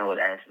 Her name was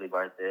Ashley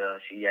Barthel.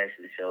 She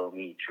actually showed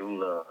me true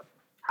love,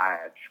 how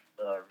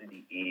true love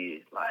really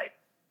is. Like,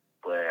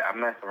 but I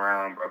messed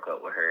around, broke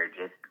up with her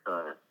just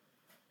because,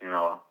 I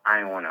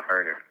didn't want to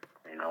hurt her.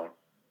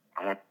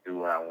 I want to do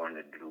what I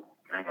wanted to do.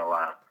 I ain't gonna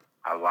lie.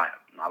 I like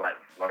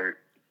to flirt.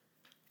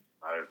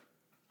 I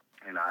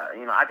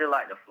just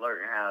like to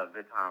flirt and have a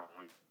good time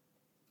with me.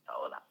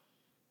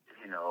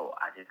 So,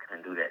 I just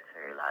couldn't do that to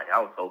her. Like, I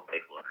was so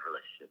faithful in her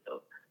relationship,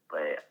 though.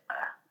 But,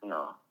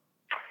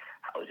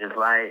 I was just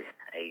like,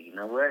 hey, you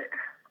know what?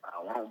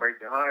 I won't break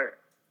your heart.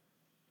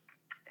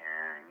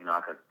 And,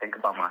 I could think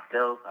about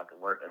myself. I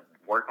could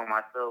work on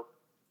myself.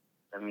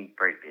 Let me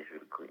break this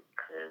real quick.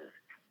 Because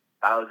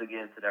if I was to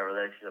get into that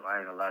relationship, I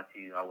ain't gonna lie to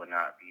you, I would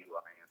not be who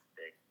I am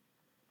today.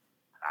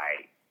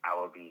 I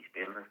would be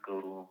still in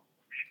school,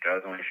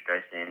 struggling,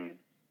 stressing,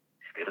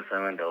 still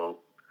selling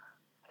dope.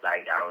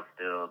 Like, I would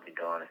still be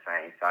doing the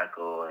same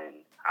cycle,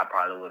 and I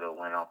probably would have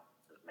went on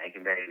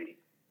making babies.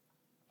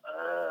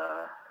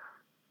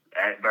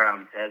 Bro,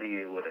 I'm telling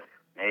you, would have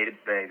made a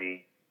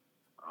baby,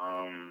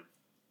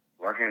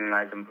 working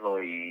as an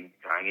employee,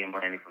 trying to get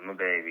money from the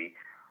baby.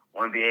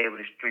 Wouldn't be able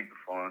to street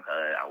perform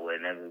because I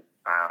would never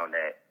found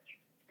that,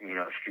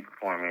 street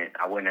performance.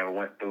 I would never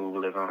went through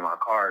living in my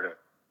car to,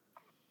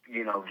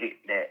 get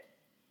that.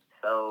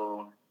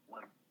 So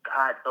when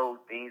God throws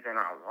things in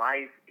our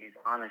life, is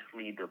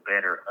honestly the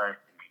better us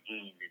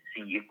in to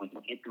see if we can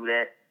get through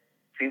that.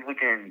 See if we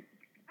can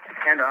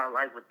handle our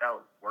life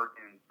without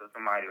working for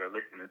somebody or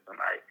listening to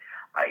somebody.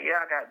 Like,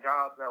 yeah, I got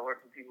jobs that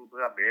work for people, but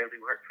I barely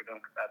work for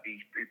them because I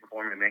be street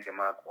performing, making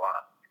my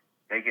quad,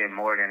 making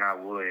more than I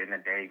would in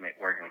a day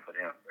working for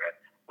them, bro.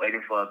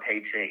 Waiting for a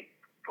paycheck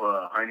for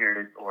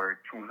 $100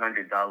 or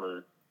 $200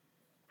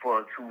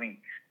 for 2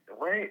 weeks.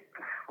 What?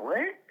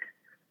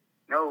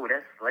 No,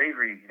 that's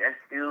slavery. That's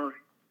still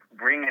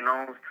bringing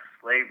on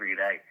slavery.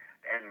 Like,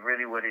 that's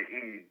really what it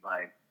is.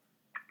 Like,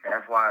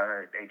 that's why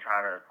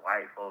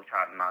white folks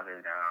try to knock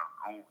us down.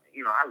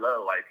 I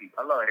love white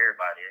people. I love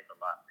everybody. It's a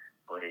lot.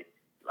 But a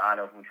lot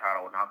of them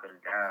try to knock us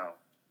down.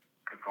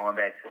 Because going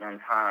back to them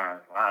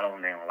times, a lot of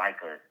them didn't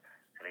like us.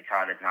 So they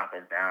try to knock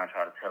us down,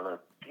 try to tell us,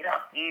 get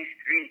out these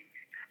streets.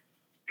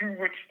 Do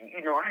what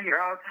I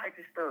hear all types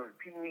of stuff.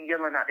 People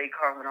yelling out their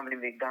car when I'm in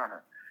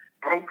McDonald's.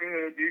 Broke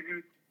ass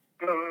nigga.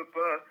 Blah,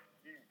 blah.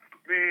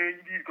 Man,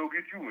 you need to go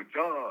get you a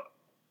job.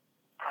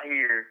 I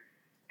hear,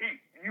 hey,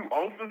 you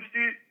own some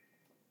shit?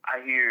 I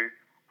hear,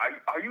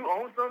 are you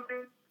on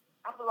something?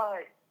 I be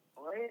like,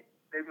 what?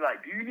 They be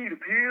like, do you need a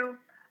pill?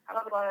 I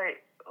be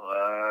like,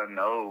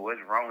 no, what's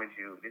wrong with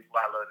you? This is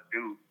what I love to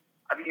do.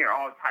 I be hearing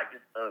all types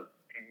of stuff.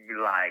 And you be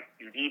like,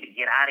 you need to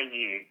get out of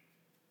here.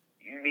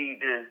 You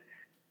need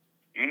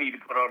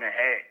to put on a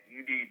hat.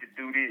 You need to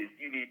do this.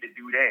 You need to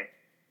do that.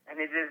 And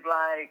it's just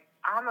like,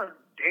 I'm a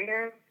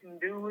dance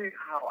and do it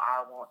how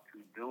I want to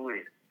do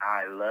it.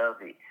 I love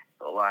it.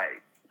 So,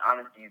 like,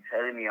 honestly, you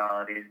telling me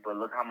all this, but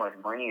look how much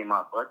money in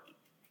my bucket.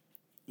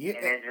 Yeah,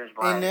 and it's just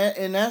like,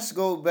 and that's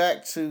go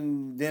back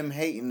to them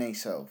hating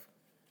themselves.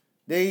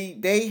 They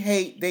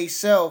hate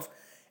themselves,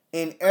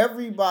 and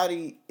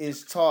everybody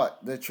is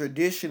taught the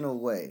traditional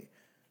way: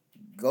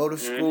 go to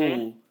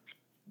school,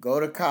 go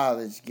to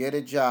college, get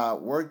a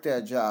job, work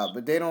that job.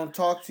 But they don't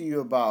talk to you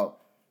about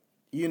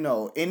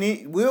And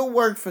it will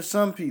work for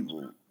some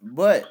people,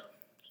 but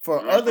for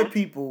other Mhm.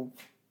 people,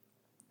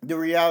 the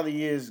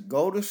reality is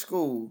go to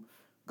school,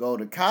 go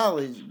to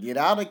college, get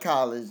out of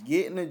college,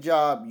 get in a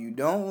job you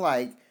don't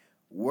like,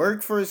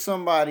 work for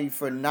somebody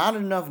for not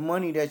enough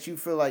money that you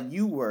feel like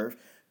you worth.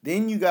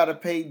 Then you got to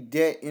pay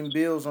debt and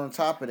bills on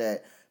top of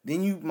that.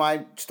 Then you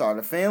might start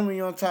a family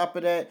on top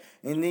of that,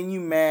 and then you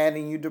mad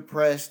and you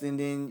depressed, and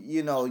then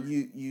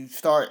you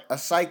start a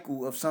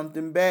cycle of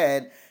something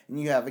bad, and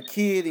you have a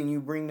kid and you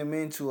bring them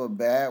into a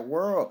bad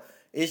world.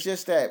 It's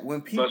just that when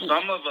But people,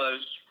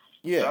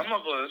 yeah, some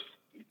of us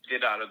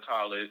get out of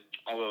college,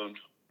 or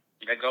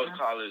they go to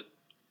college,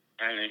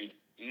 and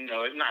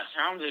it's not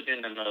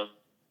challenging enough.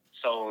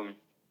 So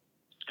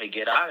they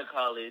get out of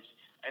college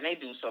and they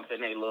do something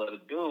they love to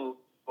do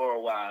for a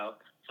while,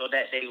 so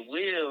that they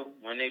will,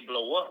 when they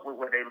blow up with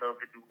what they love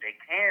to do, they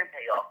can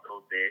pay off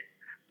those debts.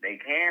 They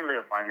can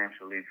live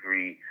financially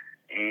free,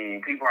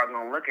 and people are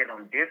gonna look at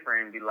them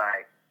different and be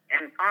like.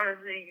 And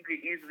honestly, you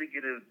could easily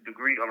get a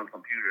degree on a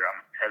computer.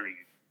 I'm telling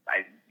you,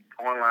 like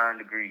online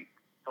degree.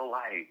 So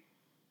like,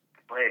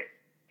 but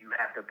you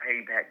have to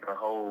pay back the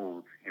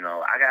holds.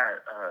 I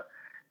got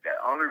the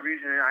only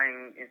reason I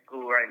ain't in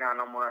school right now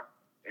no more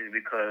is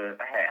because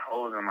I had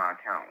holes in my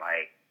account.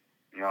 Like,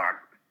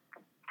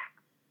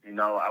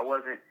 I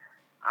wasn't.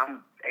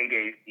 I'm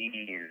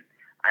ADHD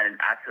and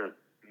I took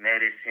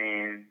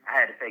medicine. I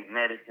had to take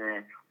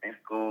medicine in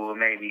school. It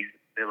made me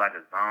feel like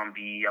a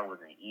zombie. I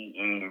wasn't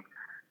eating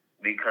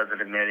because of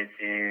the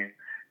medicine,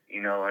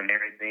 and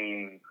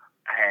everything.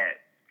 I had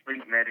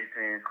sleep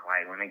medicine.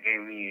 Like when they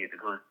gave me to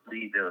go to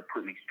sleep, they would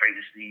put me straight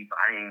to sleep.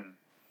 I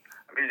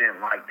really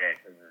didn't like that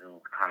because it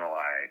was kind of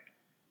like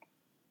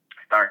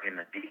start getting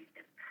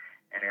addicted.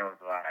 And it was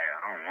like,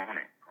 I don't want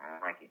it. I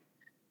don't like it.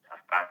 I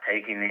stopped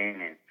taking it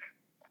and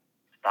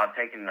stopped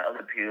taking the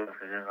other pills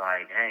because it's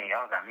like, dang,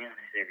 y'all got me on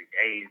this every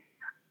day.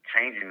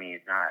 Changing me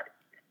is not.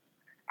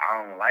 I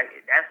don't like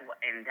it. That's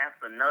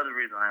another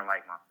reason I don't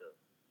like myself,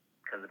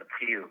 because of the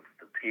pills.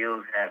 The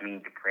pills had me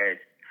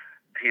depressed.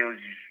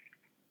 Pills,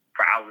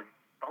 I was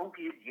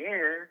focused,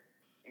 yeah,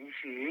 and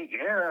shit,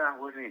 yeah. I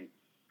wasn't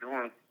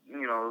doing,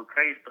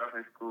 crazy stuff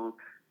in school,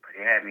 but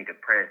it had me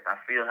depressed. I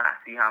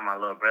see how my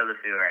little brother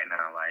feel right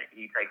now. Like,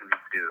 he taking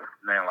these pills.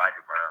 Nothing like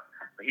it, bro.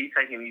 But he's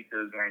taking these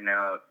pills right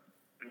now,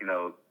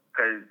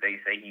 because they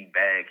say he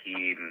bad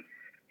kid and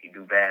he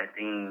do bad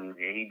things,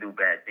 and he do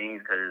bad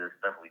things because of the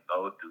stuff we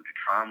go through. The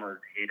traumas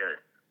hit us,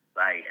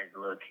 like, as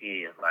little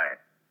kids, like.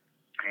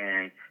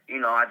 And,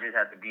 I just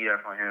have to be there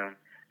for him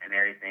and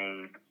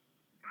everything.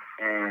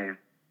 And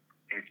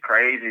it's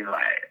crazy,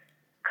 like,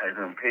 because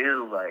them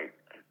pills, like,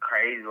 it's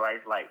crazy. Like,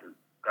 it's like the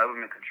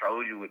government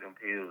controls you with them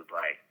pills.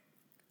 Like,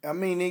 I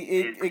mean,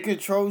 it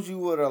controls you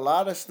with a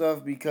lot of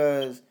stuff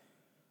because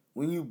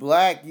when you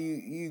black,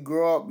 you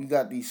grow up, you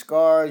got these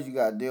scars, you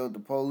got to deal with the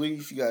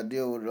police, you got to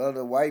deal with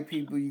other white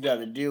people, you got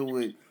to deal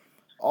with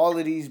all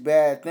of these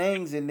bad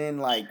things. And then,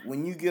 like,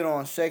 when you get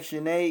on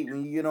Section 8,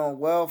 when you get on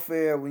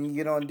welfare, when you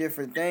get on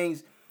different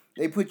things,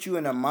 they put you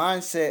in a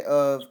mindset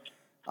of,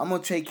 I'm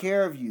going to take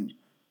care of you.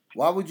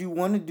 Why would you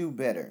want to do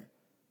better?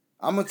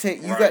 I'm gonna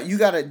take right. you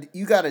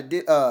got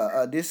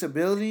a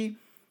disability.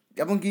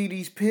 I'm gonna give you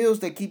these pills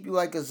that keep you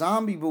like a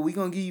zombie, but we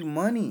gonna give you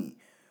money.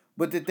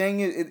 But the thing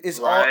is,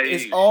 Right.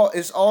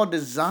 it's all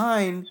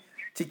designed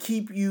to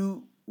keep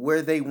you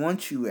where they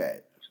want you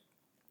at.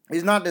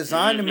 It's not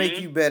designed to make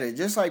Mm-hmm. you better.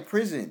 Just like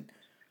prison,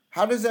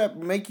 how does that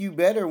make you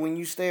better when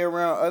you stay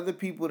around other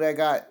people that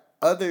got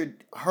other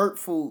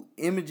hurtful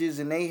images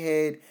in their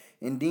head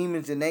and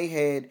demons in their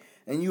head,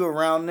 and you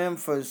around them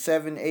for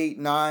 7, 8,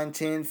 9,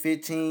 10,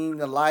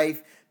 15, a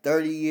life,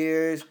 30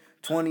 years,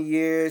 20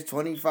 years,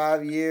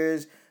 25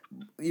 years,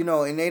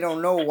 and they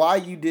don't know why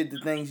you did the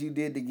things you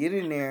did to get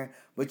in there,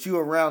 but you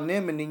around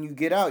them and then you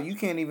get out. You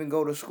can't even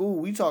go to school.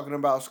 We talking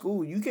about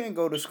school. You can't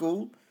go to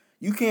school.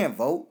 You can't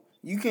vote.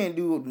 You can't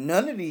do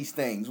none of these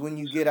things when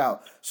you get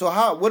out. So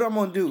what I'm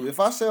gonna do? If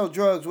I sell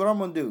drugs, what I'm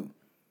gonna do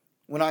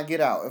when I get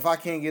out? If I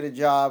can't get a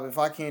job, if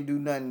I can't do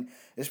nothing,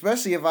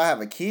 especially if I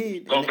have a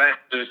kid.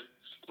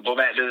 Go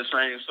back to the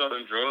same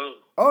southern drug.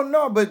 Oh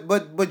no,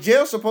 but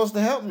jail's supposed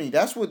to help me.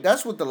 That's what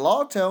the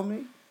law tell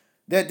me.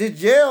 That this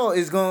jail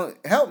is gonna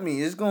help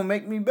me. It's gonna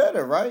make me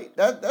better, right?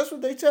 That's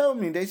what they tell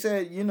me. They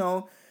said,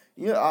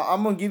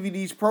 I'm gonna give you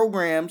these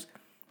programs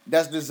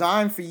that's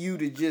designed for you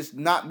to just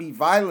not be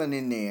violent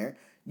in there.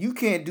 You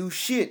can't do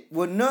shit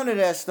with none of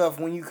that stuff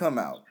when you come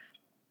out.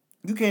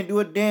 You can't do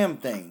a damn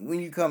thing when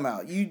you come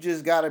out. You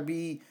just gotta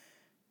be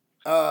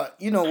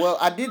well,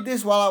 I did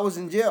this while I was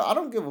in jail. I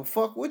don't give a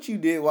fuck what you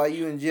did while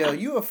you in jail.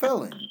 You a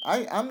felon.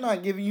 I'm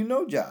not giving you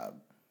no job.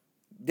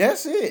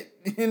 That's it.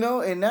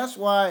 And that's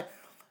why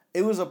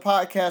it was a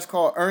podcast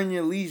called Earn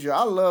Your Leisure.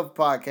 I love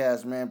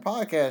podcasts, man.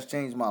 Podcasts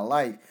changed my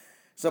life.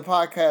 It's a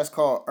podcast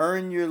called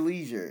Earn Your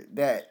Leisure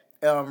that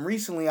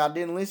recently I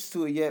didn't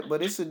listen to it yet,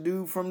 but it's a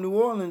dude from New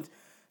Orleans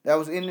that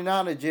was in and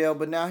out of jail,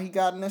 but now he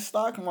got in the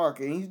stock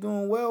market and he's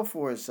doing well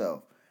for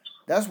himself.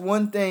 That's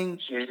one thing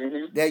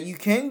Mm-hmm. that you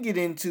can get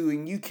into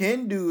and you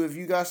can do if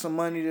you got some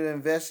money to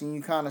invest and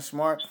you kind of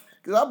smart.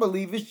 because I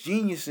believe it's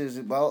geniuses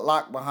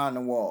locked behind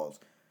the walls.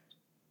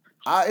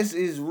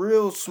 It's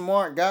real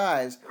smart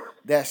guys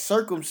that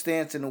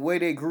circumstance and the way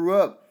they grew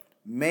up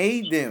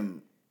made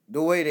them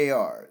the way they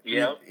are.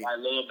 Yep, like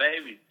little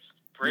baby.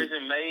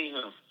 Prison made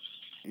him.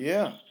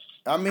 Yeah.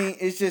 I mean,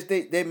 it's just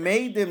they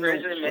made them the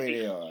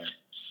way they are.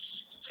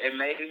 It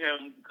made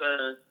him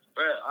because,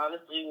 bro,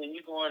 honestly, when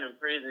you go into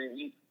prison,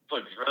 you for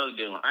drug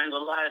dealing. I ain't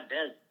gonna lie,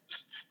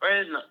 I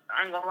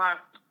ain't gonna lie,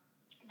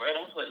 bro.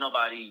 Don't put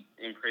nobody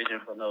in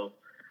prison for no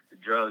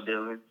drug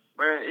dealing,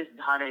 bro. It's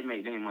how they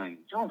make their money.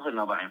 Don't put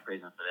nobody in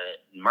prison for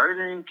that.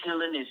 Murdering,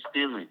 killing, and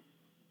stealing.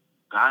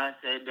 God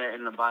said that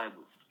in the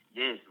Bible.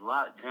 Yes,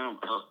 lock them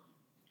up.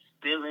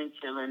 Stealing,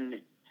 killing,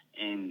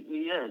 and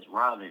yes,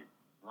 robbing.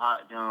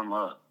 Lock them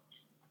up.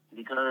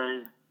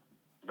 Because,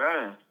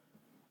 bruh,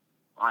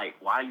 like,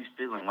 why are you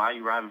stealing? Why are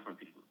you robbing from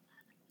people?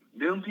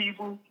 Them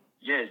people,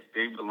 yes,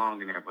 they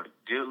belong in there. But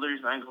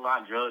dealers, I ain't gonna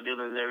lie, drug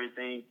dealers,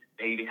 everything,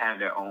 they have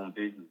their own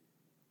business.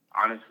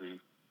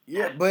 Honestly.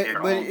 Yeah, but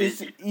it's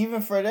business.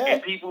 Even for that.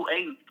 And people,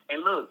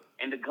 and look,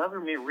 and the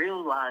government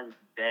realized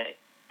that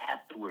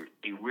afterwards.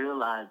 They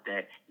realized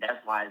that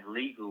that's why it's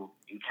legal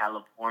in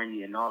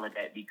California and all of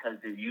that, because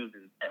they're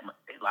using that much.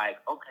 They're like,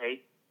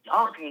 okay,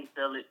 y'all can't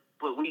sell it,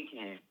 but we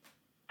can.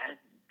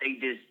 They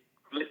just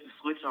flip the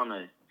switch on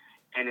us.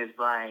 And it's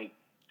like,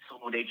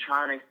 so they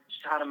try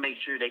to make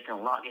sure they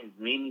can lock as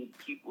many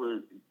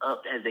people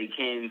up as they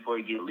can before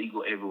it get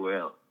legal everywhere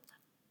else.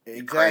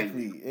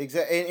 Exactly.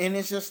 And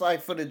it's just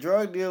like for the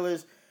drug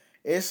dealers,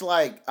 it's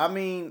like, I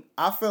mean,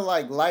 I feel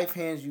like life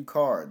hands you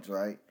cards,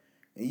 right?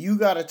 And you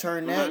got to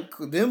turn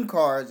them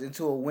cards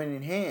into a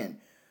winning hand.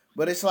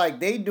 But it's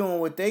like they doing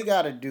what they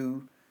got to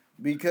do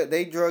because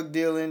they drug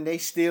dealing, they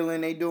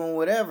stealing, they doing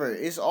whatever.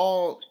 It's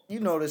all,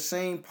 the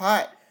same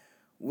pot,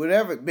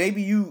 whatever.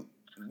 Maybe you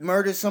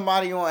murdered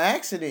somebody on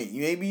accident.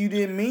 Maybe you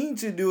didn't mean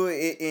to do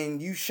it and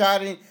you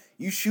shooting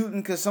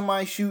because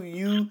somebody shooting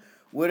you,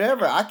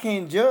 whatever. I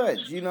can't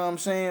judge, you know what I'm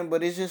saying?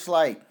 But it's just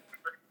like,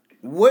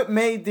 what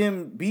made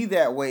them be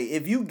that way?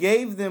 If you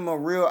gave them a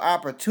real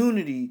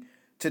opportunity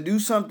to do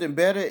something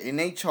better and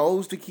they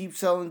chose to keep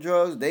selling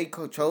drugs, they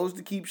chose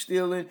to keep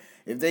stealing,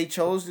 if they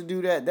chose to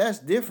do that, that's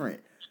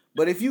different.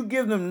 But if you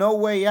give them no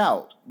way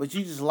out, but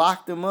you just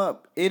lock them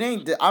up, it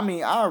ain't,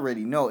 I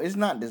already know, it's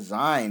not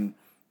designed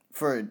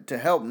to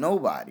help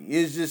nobody.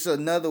 It's just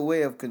another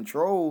way of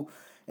control,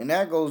 and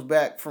that goes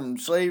back from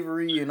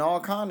slavery and all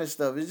kind of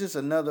stuff. It's just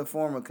another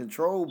form of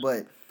control,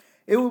 but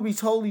it would be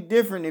totally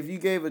different if you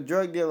gave a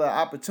drug dealer an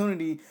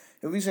opportunity.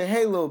 If we say,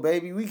 hey, little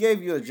baby, we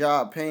gave you a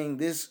job paying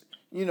this,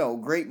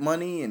 great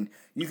money, and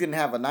you can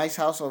have a nice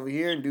house over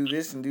here and do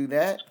this and do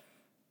that.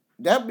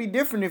 That'd be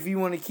different if you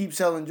want to keep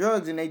selling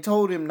drugs and they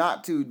told him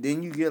not to.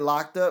 Then you get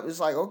locked up. It's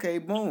like, okay,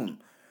 boom.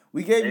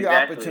 We gave you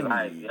opportunity.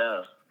 Right,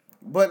 yeah.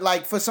 But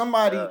like for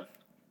somebody,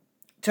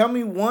 tell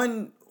me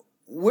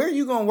where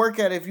you going to work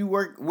at if you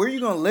work, where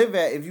you going to live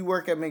at if you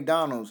work at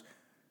McDonald's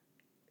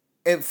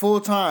at full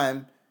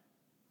time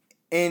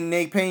and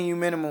they paying you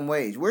minimum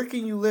wage? Where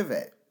can you live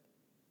at?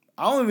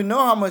 I don't even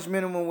know how much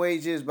minimum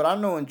wage is, but I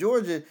know in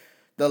Georgia,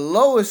 the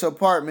lowest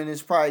apartment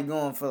is probably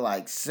going for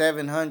like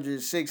 $700,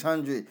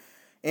 $600.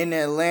 In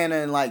Atlanta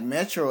and like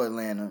Metro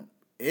Atlanta,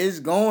 is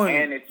going.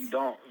 And if you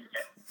don't,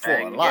 for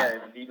a lot.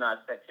 If you're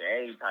not Section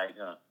 8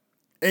 type,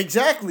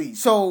 Exactly.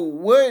 So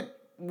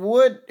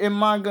what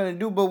am I gonna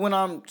do? But when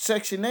I'm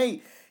Section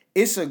 8,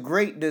 it's a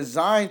great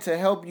design to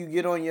help you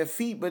get on your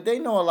feet. But they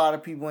know a lot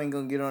of people ain't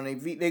gonna get on their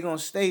feet. They're gonna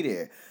stay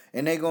there,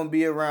 and they're gonna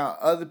be around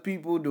other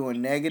people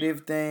doing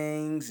negative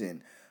things,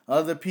 and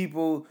other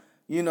people,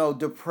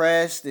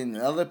 depressed, and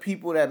other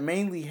people that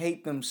mainly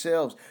hate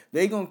themselves.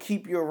 They're gonna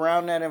keep you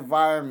around that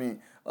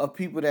environment of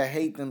people that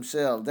hate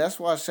themselves. That's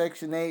why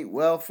Section 8,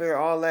 welfare,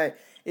 all that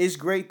is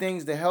great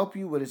things to help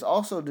you, but it's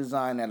also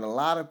designed that a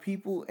lot of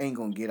people ain't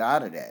going to get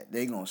out of that.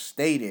 They going to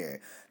stay there.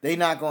 They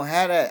not going to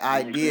have that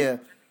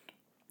idea,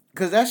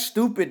 because that's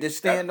stupid to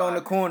stand on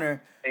the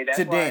corner to dance.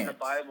 That's why in the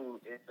Bible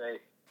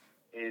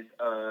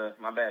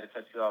my bad to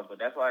cut you off, but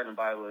that's why in the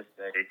Bible it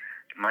says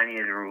money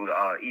is the root of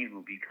all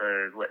evil,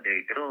 because what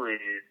they do is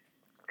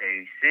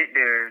they sit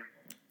there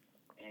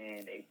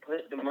and they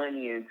put the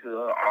money into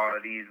all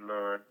of these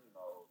little,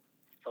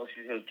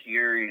 Social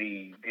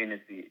Security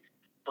benefits.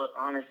 But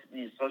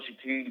honestly, Social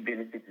Security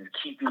benefits is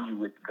keeping you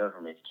with the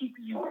government. It's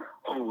keeping you,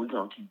 we're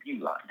going to keep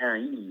you locked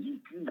down.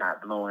 You're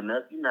not blowing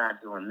up. You're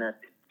not doing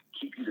nothing.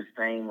 Keep you the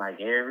same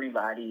like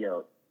everybody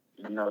else.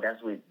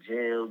 That's with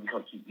jail. We're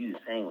going to keep you the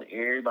same with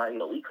everybody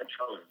else. We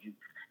control you.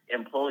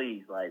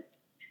 Employees, like,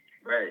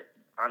 right,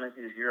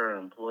 honestly, if you're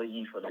an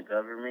employee for the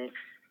government,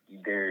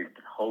 they're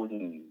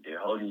holding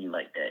you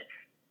like that.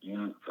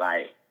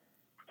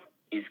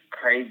 It's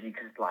crazy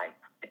because, like,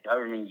 the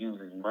government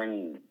uses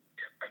money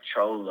to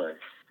control us,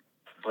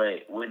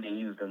 but when they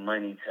use the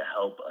money to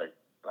help us,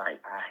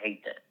 like, I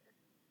hate that.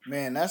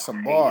 Man, that's a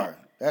bar.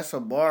 That's a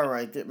bar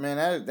right there.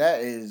 Man,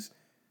 that is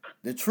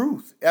the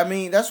truth. I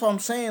mean, that's what I'm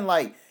saying.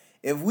 Like,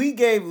 if we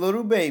gave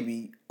little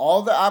baby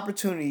all the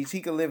opportunities, he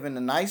could live in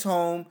a nice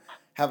home,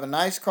 have a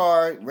nice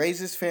car, raise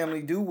his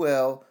family, do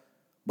well,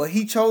 But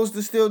he chose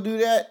to still do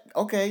that.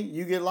 Okay,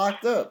 you get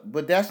locked up.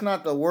 But that's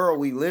not the world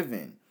we live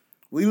in.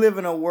 We live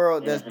in a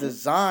world that's Mhm.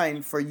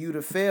 designed for you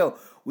to fail.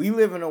 We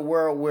live in a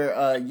world where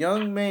a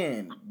young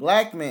man,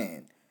 black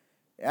man,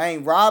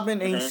 ain't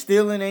robbing, ain't Mhm.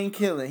 stealing, ain't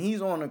killing.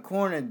 He's on the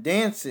corner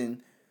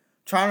dancing,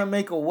 trying to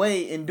make a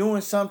way and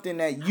doing something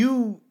that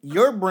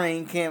your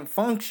brain can't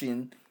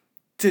function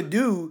to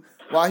do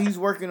while he's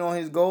working on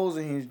his goals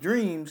and his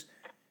dreams.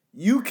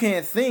 You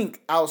can't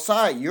think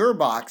outside your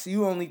box.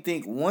 You only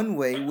think one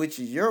way, which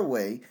is your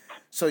way.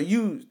 So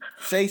you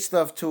say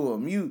stuff to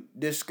him. You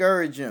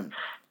discourage him.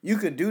 You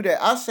could do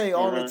that. I say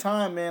all the Mhm.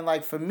 time, man.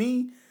 Like for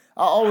me,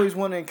 I always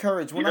want to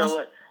encourage. You know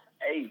what?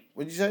 Hey,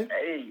 What'd you say?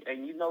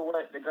 and you know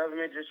what the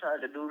government just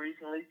tried to do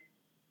recently?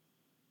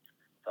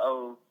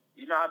 So,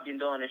 I've been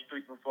doing this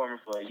street performing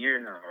for a year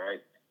now,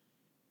 right?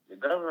 The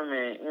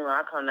government,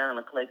 I come down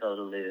to Clayco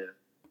to live,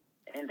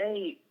 and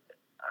it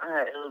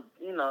was,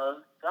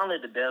 it's only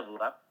the devil.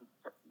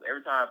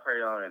 Every time I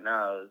pray on it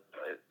now,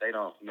 they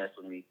don't mess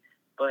with me.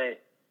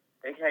 But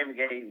they came and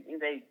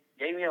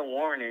gave me a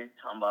warning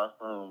talking about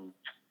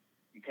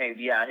you can't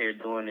be out here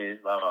doing this,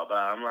 blah, blah,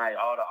 blah. I'm like,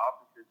 all the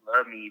officers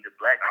love me. The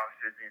black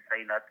officers didn't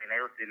say nothing. They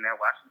were sitting there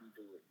watching me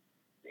do it.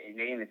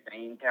 They in the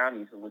same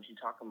county, so what you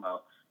talking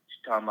about?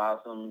 She talking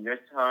about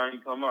next time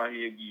you come out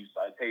here, give you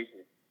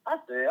citation. I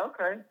said,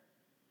 okay.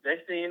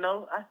 Next thing you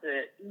know, I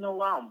said, you know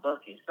why I'm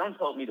bucking? Some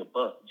told me to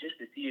buck just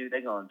to see if they're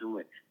gonna do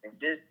it.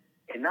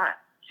 And not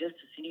just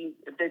to see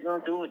if they're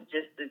gonna do it,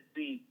 just to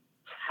see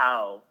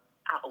how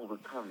I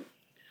overcome it.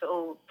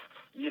 So,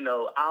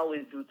 I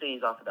always do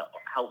things off of the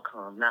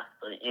outcome, not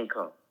the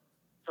income.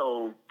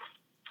 So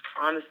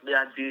honestly,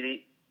 I did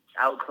it.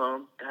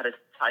 Outcome, got a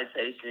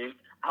citation.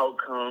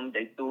 Outcome,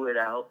 they threw it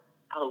out.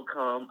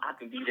 Outcome, I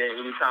can be there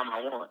anytime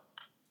I want.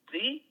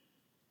 See?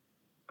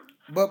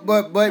 But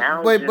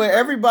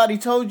everybody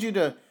told you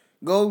to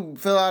go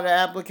fill out an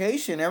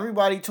application.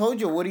 Everybody told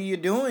you what are you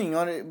doing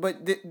on it.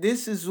 But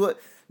this is what.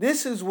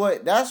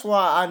 That's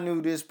why I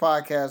knew this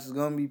podcast was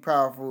gonna be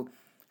powerful.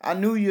 I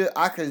knew you.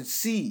 I could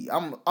see.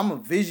 I'm a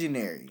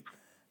visionary.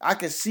 I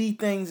could see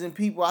things in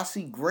people. I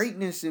see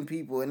greatness in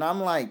people, and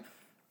I'm like,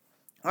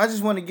 I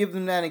just want to give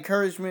them that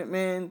encouragement,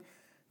 man.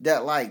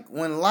 That like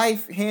when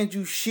life hands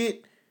you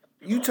shit,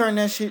 you turn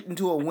that shit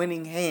into a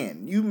winning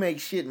hand. You make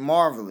shit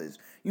marvelous.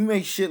 You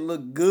make shit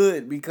look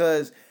good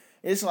because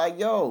it's like,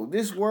 yo,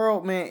 this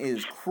world, man,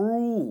 is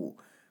cruel.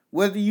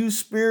 Whether you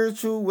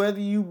spiritual, whether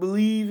you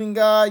believe in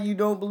God, you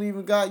don't believe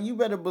in God, you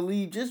better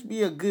believe. Just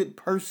be a good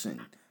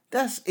person.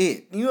 That's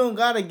it. You don't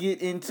gotta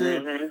get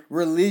into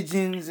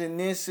religions and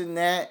this and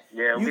that.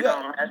 Yeah, you we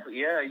got, don't have to.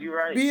 Yeah, you're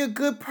right. Be a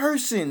good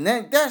person.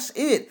 That's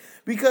it.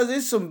 Because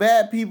it's some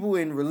bad people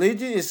in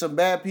religion, it's some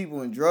bad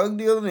people in drug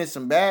dealing, it's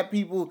some bad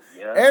people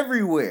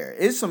everywhere.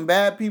 It's some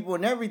bad people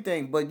in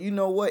everything. But you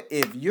know what?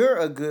 If you're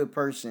a good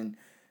person,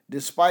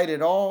 despite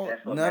it all,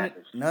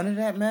 none of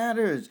that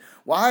matters.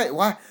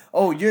 Why?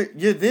 Oh, you're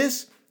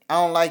this. I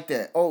don't like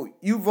that. Oh,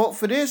 you vote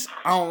for this?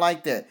 I don't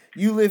like that.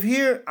 You live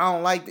here? I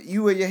don't like that.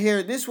 You wear your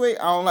hair this way?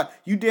 I don't like.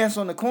 You dance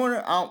on the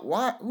corner? I don't.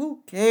 Why?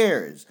 Who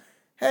cares?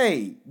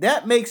 Hey,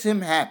 that makes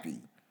him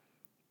happy.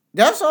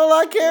 That's all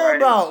I care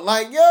about.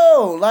 Like,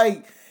 yo,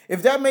 like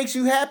if that makes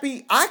you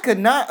happy, I could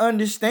not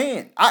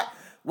understand.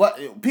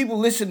 What people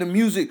listen to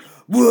music,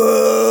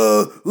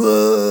 whoa,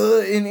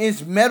 whoa, and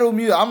it's metal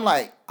music. I'm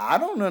like, I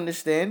don't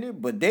understand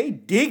it, but they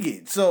dig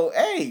it. So,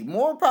 hey,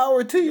 more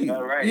power to you.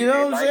 Right. You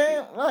know what I'm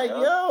saying? Like,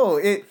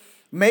 yo,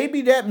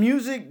 maybe that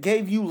music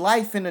gave you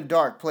life in a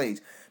dark place.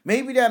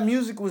 Maybe that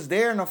music was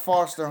there in a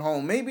foster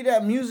home. Maybe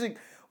that music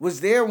was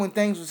there when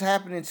things was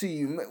happening to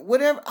you.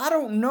 Whatever, I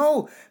don't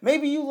know.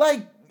 Maybe you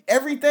like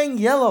everything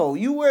yellow.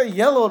 You wear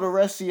yellow the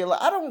rest of your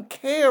life. I don't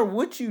care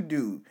what you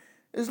do.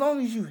 As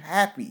long as you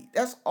happy.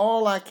 That's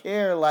all I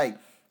care. Like,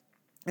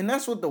 and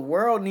that's what the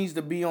world needs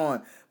to be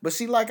on. But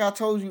see, like I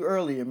told you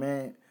earlier,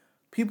 man,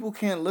 people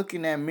can't look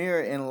in that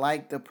mirror and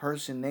like the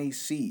person they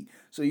see.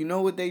 So you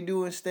know what they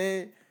do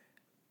instead?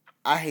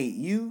 I hate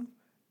you.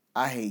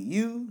 I hate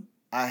you.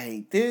 I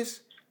hate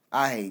this.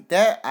 I hate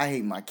that. I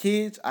hate my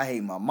kids. I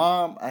hate my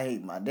mom. I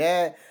hate my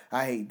dad.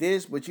 I hate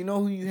this. But you know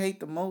who you hate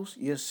the most?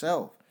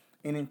 Yourself.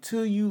 And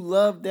until you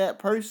love that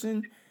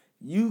person,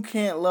 you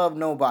can't love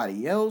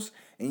nobody else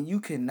and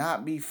you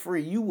cannot be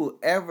free. You will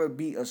ever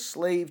be a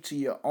slave to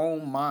your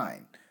own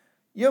mind.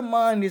 Your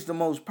mind is the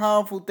most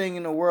powerful thing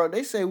in the world.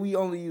 They say we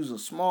only use a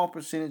small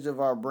percentage of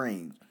our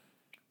brains.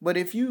 But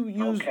if you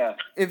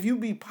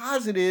be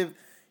positive,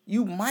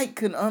 you might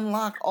can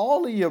unlock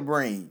all of your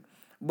brain.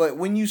 But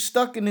when you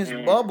stuck in this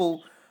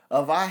bubble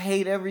of I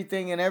hate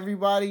everything and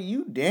everybody,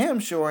 you damn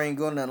sure ain't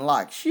gonna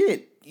unlock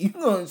shit. You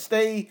gonna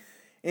stay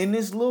in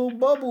this little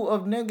bubble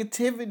of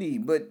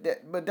negativity.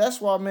 But that's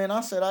why, man,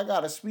 I said I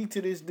gotta speak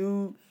to this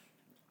dude.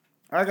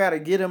 I gotta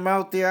get him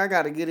out there. I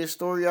gotta get his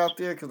story out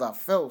there because I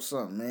felt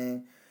something,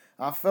 man.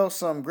 I felt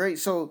something great.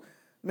 So,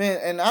 man,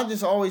 and I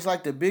just always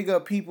like to big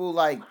up people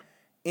like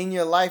in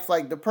your life,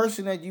 like the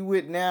person that you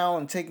with now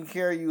and taking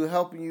care of you,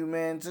 helping you,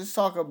 man. Just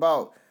talk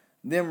about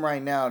them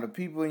right now, the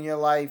people in your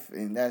life,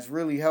 and that's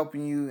really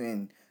helping you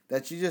and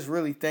that you're just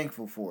really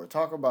thankful for?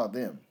 Talk about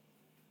them.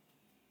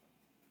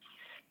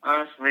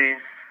 Honestly,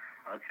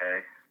 okay.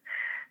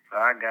 So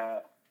I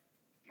got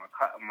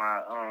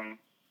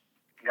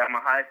got my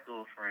high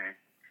school friend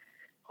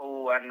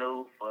who I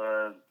knew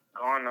for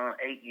going on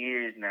 8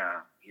 years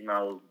now. You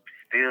know,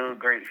 still a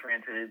great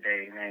friend to this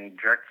day, named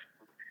Drex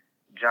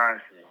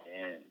Johnson.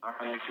 And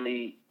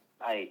honestly,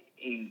 like,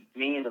 he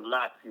means a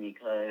lot to me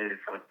because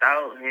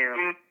without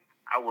him,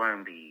 I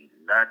wouldn't be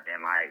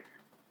nothing. Like,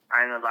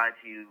 I ain't gonna lie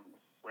to you.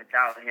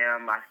 Without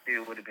him, I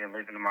still would have been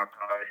living in my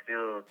car.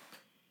 Still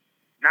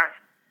not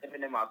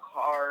living in my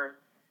car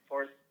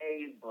per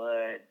se,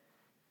 but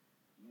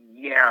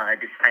yeah, at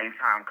the same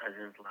time, because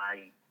it's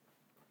like,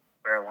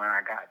 bro, when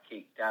I got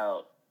kicked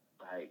out,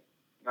 like,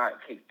 not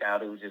kicked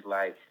out, it was just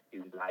like, he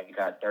was like, you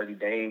got 30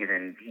 days,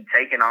 and he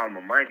taking all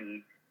my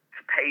money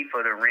to pay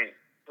for the rent.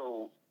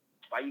 So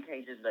why you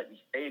can't just let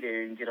me stay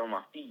there and get on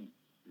my feet?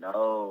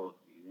 No,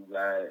 you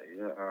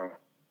got,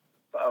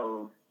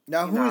 so.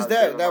 Now, who is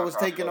that was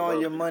taking all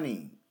your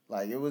money?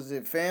 Like, was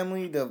it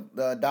family, the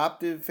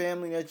adoptive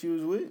family that you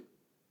was with?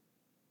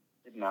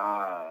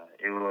 Nah,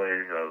 it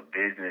was a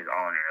business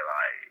owner,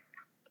 like.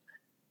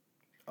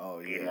 Oh,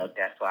 yeah. You know,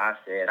 that's why I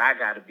said I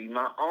got to be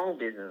my own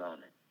business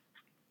owner.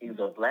 He was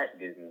a black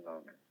business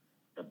owner.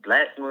 The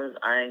black ones,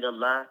 I ain't gonna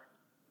lie,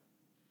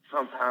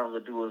 sometimes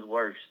will do his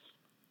worst.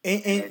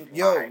 And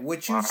yo,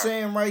 what you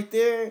saying right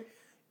there,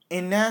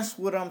 and that's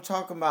what I'm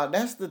talking about.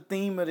 That's the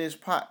theme of this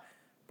pot.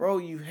 Bro,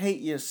 you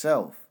hate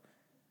yourself.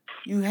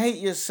 You hate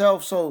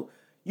yourself, so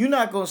you're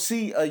not going to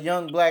see a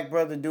young black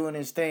brother doing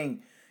his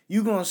thing.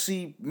 You're going to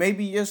see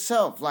maybe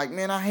yourself. Like,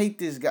 man, I hate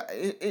this guy.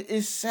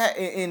 It's sad.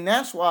 And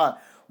that's why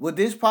with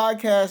this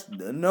podcast,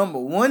 the number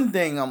one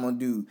thing I'm going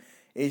to do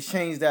is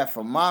change that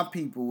for my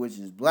people, which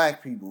is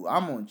black people.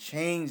 I'm going to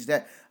change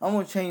that. I'm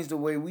going to change the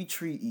way we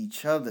treat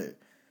each other,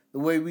 the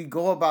way we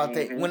go about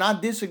that. When I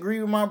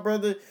disagree with my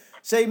brother,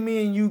 say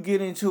me and you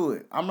get into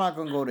it. I'm not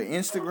going to go to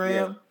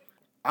Instagram. Yeah.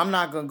 I'm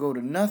not going to go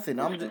to nothing.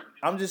 I'm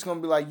just going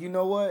to be like, you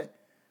know what?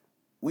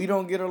 We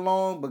don't get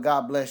along, but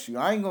God bless you.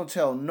 I ain't going to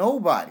tell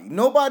nobody.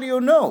 Nobody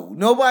will know.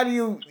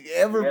 Nobody will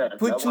ever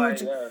put you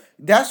into.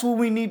 That's what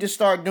we need to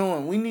start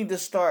doing. We need to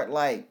start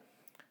like,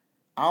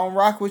 I don't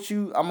rock with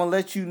you. I'm going to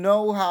let you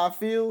know how I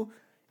feel.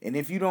 And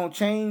if you don't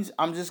change,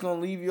 I'm just going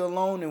to leave you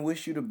alone and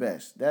wish you the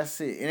best. That's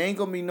it. It ain't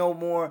going to be no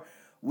more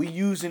we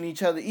using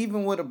each other.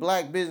 Even with a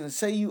black business.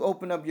 Say you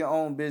open up your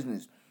own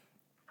business.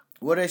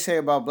 What they say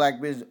about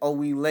black business? Oh,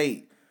 we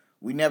late.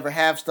 We never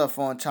have stuff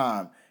on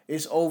time.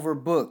 It's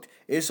overbooked.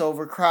 It's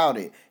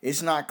overcrowded.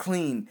 It's not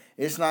clean.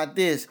 It's not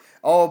this.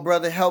 Oh,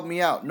 brother, help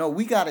me out. No,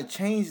 we got to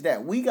change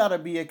that. We got to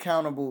be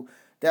accountable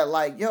that,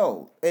 like,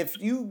 yo,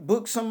 if you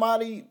book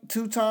somebody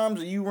 2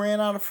 times or you ran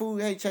out of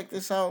food, hey, check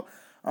this out.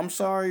 I'm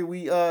sorry.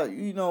 We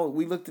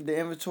looked at the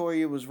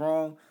inventory. It was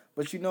wrong.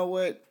 But you know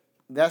what?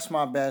 That's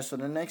my bad. So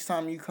the next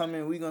time you come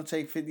in, we're going to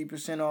take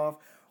 50% off.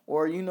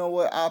 Or, you know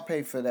what, I'll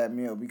pay for that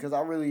meal because I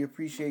really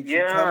appreciate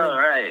you coming.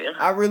 Right.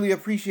 I really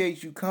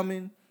appreciate you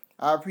coming.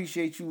 I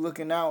appreciate you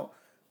looking out.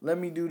 Let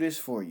me do this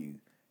for you.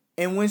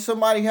 And when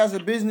somebody has a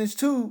business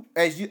too,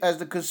 as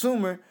the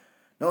consumer,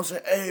 don't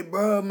say, hey,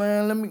 bro,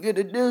 man, let me get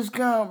a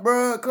discount,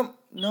 bro. Come.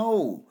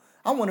 No,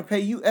 I want to pay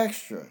you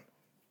extra.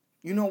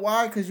 You know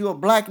why? Because you're a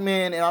black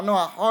man, and I know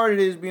how hard it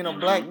is being a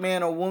black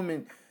man or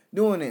woman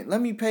doing it.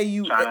 Let me pay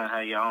you. Trying to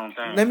have your own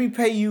thing. Let me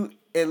pay you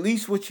at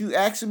least what you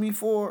asking me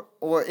for,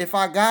 or if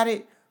I got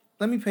it,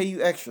 let me pay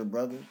you extra,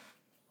 brother.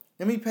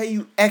 Let me pay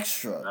you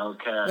extra.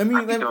 Okay. I be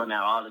doing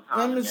that all the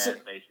time at the gas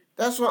station.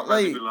 That's what,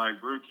 like. Be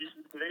like, bro, keep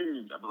the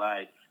pay. I be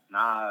like,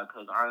 nah,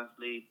 because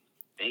honestly,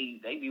 they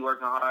be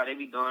working hard. They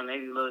be doing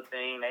their little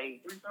thing. They,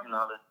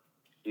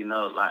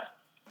 like.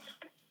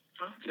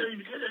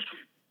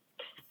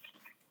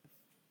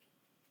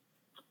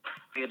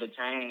 Feel the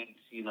change,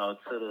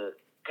 to the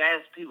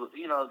gas people,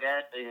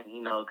 gas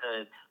station,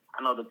 because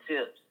I know the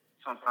tips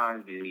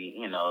sometimes be,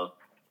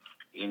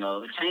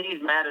 the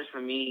change matters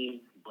for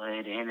me, but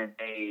at the end of the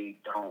day,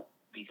 don't,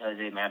 because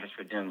it matters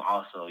for them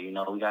also. We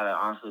gotta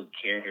also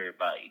care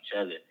about each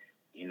other.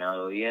 They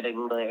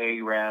little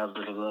Arabs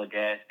with a little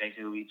gas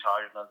station will be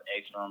charging us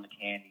extra on the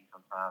candy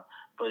sometimes.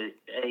 But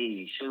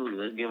hey, shoot,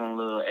 let's give them a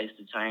little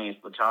extra change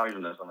for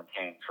charging us on the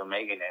candy, for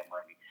making that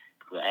money.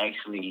 To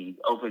actually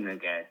open the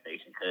gas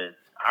station, because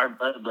our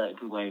other black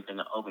people ain't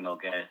finna open no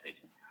gas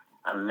station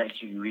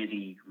unless you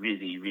really,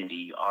 really,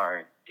 really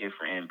are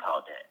different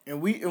about that.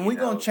 And we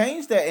gonna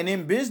change that. And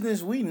in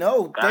business, we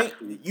know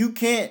you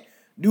can't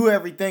do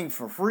everything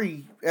for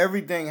free.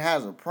 Everything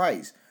has a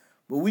price.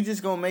 But we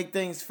just gonna make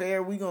things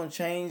fair. We gonna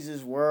change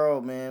this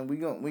world, man. We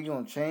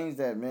gonna change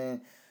that,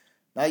 man.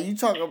 Now you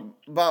talk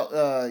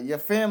about your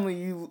family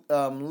you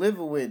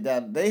living with,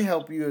 that they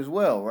help you as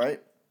well,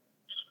 right?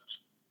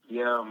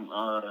 Yeah,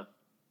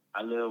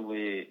 I live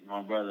with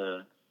my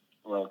brother,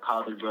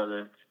 college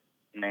brother.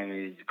 His name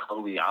is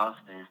Kobe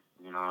Austin.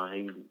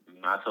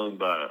 I told you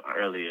about it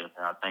earlier.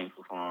 I'm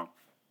thankful for him.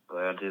 But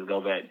I'll just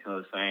go back to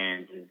the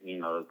saying,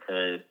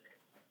 because,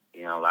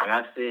 like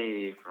I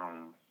said,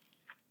 from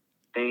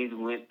things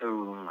we went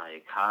through,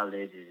 like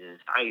college, is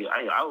just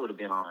I would have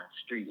been on the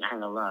street. I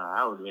ain't gonna lie,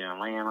 I would have been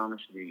laying on the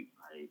street,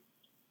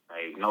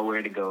 like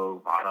nowhere to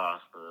go, bought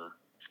off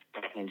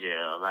stuck in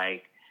jail.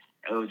 Like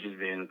it was just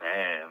been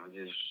bad. I'm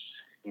just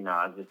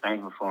I'm just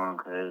thankful for him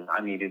because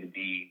I needed to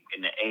be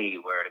in the A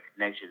where the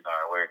connections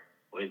are, where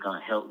it's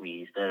gonna help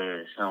me instead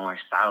of somewhere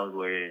south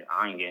where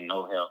I ain't getting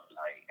no help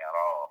like at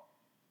all.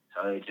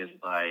 So it's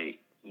just like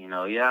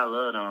I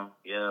love them,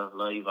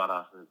 love you, bought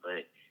off,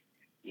 but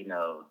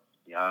y'all,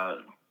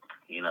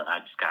 I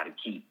just got to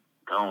keep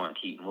going,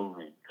 keep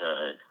moving,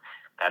 because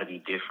got to be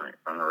different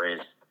from the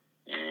rest.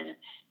 And,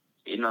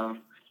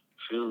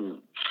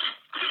 shoot.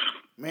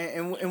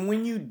 Man, and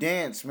when you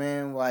dance,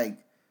 man, like,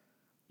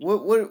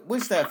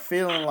 what's that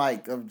feeling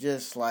like of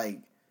just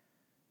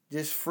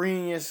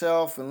freeing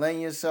yourself and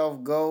letting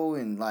yourself go,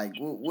 and like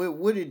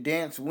what did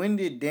dance? When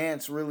did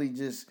dance really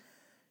just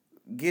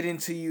get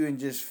into you and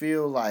just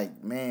feel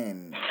like,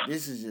 man,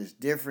 this is just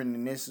different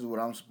and this is what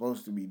I'm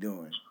supposed to be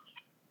doing?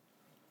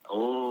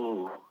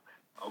 Oh,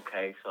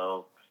 okay.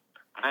 So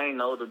I ain't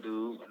know the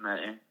dude,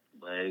 nothing,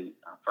 but I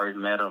first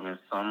met him in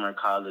summer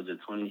college of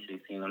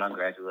 2016 when I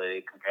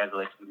graduated.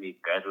 Congratulations to me,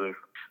 graduated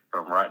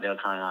from Rockdale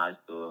County High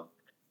School.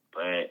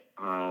 But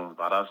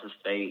Valdosta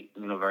State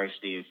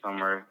University in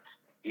summer,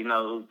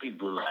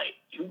 people like,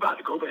 you about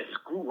to go back to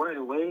school right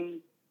away?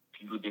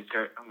 People get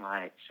hurt. I'm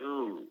like,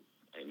 shoot,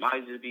 it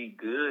might just be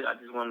good. I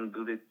just want to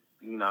do this,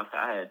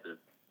 I had to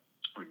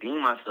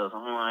redeem myself.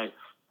 I'm like,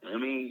 let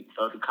me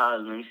go to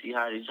college. Let me see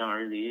how this junk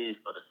really is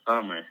for the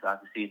summer, so I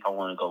can see if I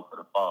want to go for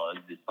the fall.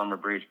 It's the summer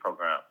bridge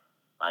program,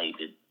 like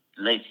it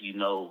lets you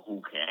know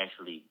who can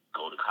actually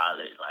go to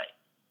college. Like,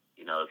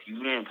 if you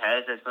didn't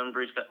pass that summer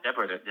bridge, that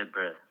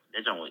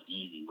junk was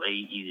easy, way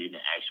easier than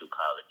actual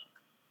college.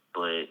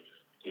 But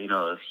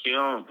if you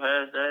don't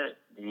pass that,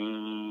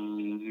 then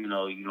you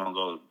don't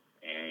go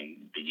and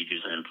you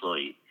just an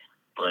employee.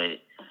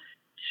 But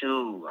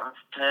shoot, I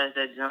passed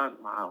that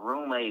junk. My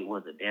roommate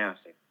was a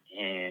dancer.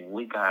 And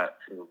we got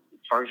to the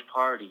first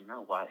party, and I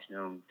watched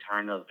them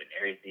turn up and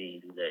everything,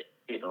 do that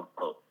hit them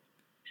folks.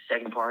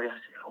 Second party, I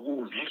said,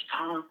 oh, next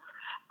time,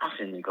 I'm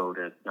finna go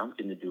there. I'm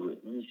finna do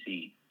it. Let me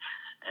see.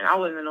 And I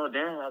wasn't no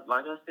dancer.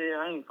 Like I said,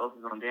 I ain't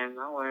focused on dancing.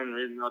 I wasn't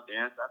really no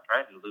dancer. I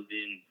practiced a little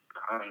bit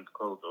behind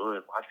closed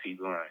doors, watch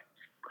people run.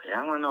 But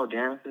I wasn't no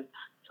dancer.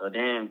 So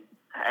then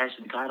I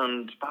actually got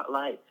on the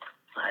spotlight,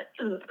 like,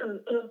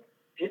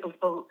 hit them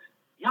folks.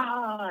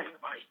 Yeah,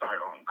 everybody started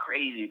going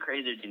crazy,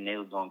 crazier than they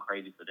was going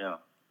crazy for them.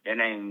 Their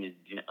name is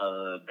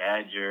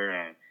Badger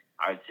and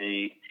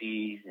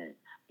RTs, and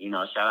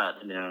shout out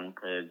to them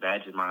because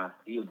Badger's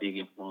he a big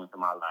influence in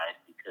my life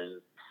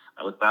because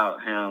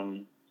without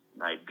him,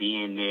 like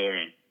being there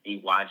and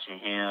me watching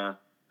him,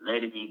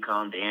 letting me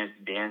come dance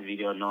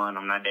video, knowing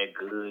I'm not that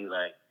good,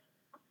 like,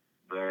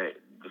 but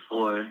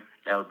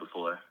that was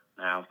before.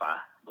 Now I'm fine,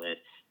 but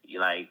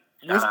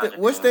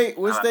what's their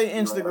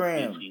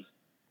Instagram?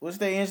 What's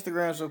their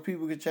Instagram so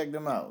people can check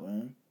them out,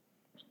 man?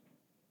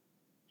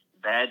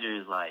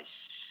 Badger is like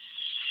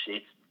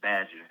shit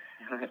Badger.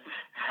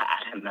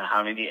 I don't know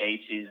how many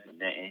H's and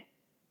nothing.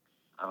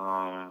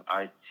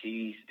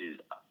 Artes is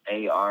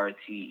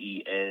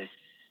ARTES.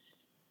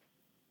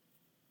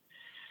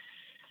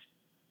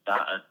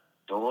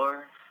 Adore,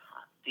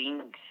 I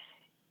think.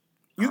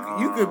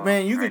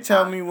 You could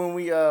tell me when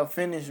we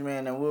finish,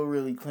 man, and we'll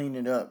really clean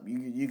it up.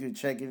 You could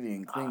check it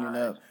and clean it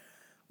up.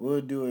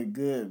 We'll do it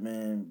good,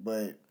 man.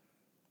 But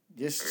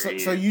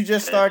so you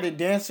just started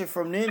dancing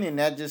from then, and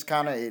that just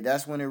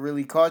that's when it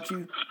really caught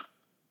you?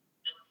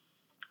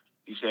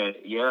 You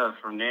said, yeah,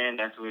 from then,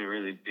 that's when it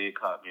really did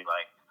caught me.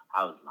 Like,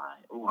 I was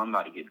like, oh, I'm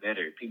about to get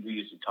better. People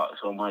used to talk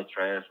so much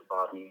trash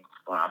about me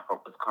when I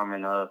was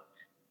coming up,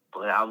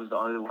 but I was the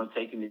only one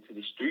taking it to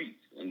the streets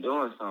and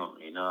doing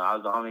something. I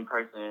was the only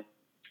person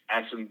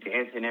actually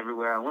dancing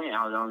everywhere I went.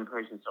 I was the only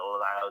person, so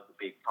I was the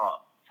big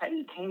talk. Hey,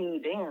 you can't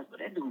even dance, but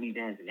that dude be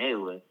dancing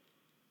anyway.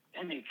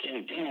 That nigga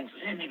can't dance,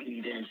 but that nigga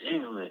be dancing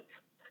anyway.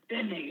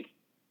 That nigga,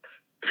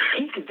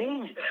 he could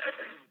dance.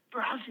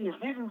 Bro, I see him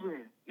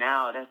everywhere.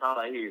 Now, that's all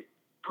I hear.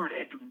 Bro,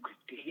 that dude,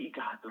 he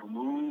got the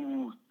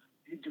moves.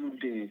 He do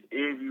dance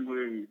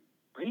everywhere.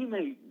 But he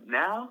make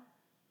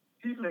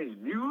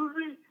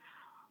music?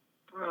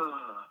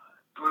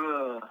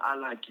 Bro, I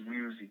like your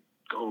music.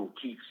 Go,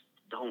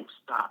 don't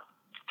stop.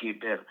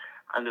 Get better.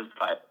 I just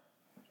like,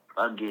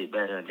 I'll get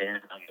better at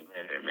dancing. I'll get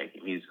better at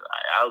making music.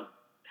 I was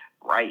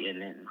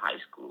writing in high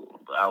school,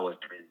 but I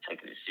wasn't really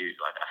taking it serious.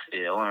 Like I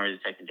said, I wasn't really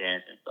taking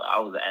dancing. So I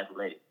was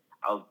athletic.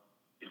 I was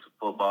into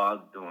football. I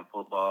was doing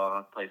football.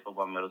 I played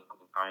football in middle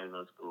school, primary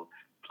middle school.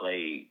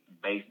 Played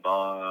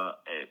baseball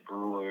at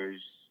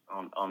Brewers,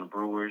 on the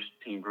Brewers,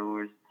 Team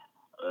Brewers,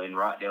 in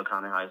Rockdale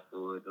County High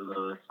School, at the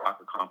little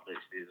soccer complex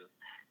there.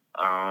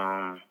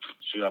 I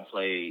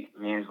played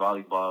men's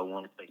volleyball,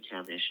 won the state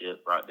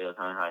championship. Rockdale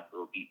County High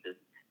School beat the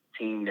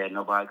team that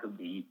nobody could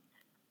beat.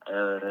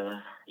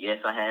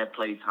 Yes, I had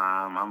play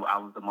time. I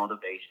was the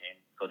motivation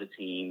for the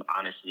team,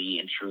 honestly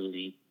and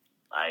truly.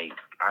 Like,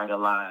 I ain't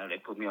gonna lie, they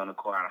put me on the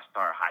court and I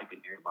started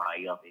hyping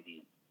everybody up.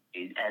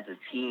 As a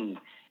team,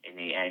 and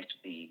it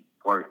actually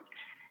worked.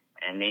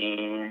 And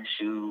then,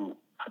 shoot,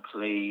 I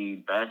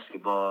played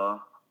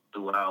basketball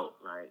throughout,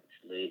 like,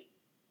 slit.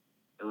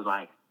 It was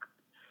like,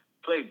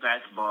 played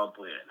basketball,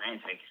 but I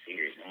didn't take it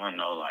serious. I wasn't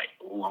know, like,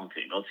 oh, I'm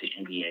going to go to the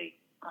NBA.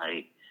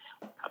 Like,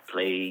 I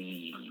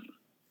played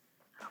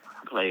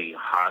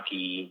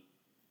hockey,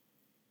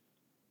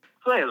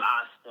 played a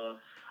lot of stuff.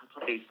 I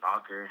played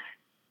soccer,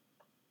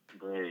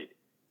 but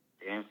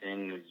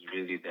dancing is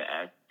really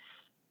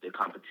the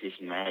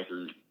competition match,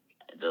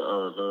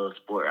 the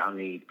sport I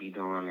need to be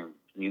doing, and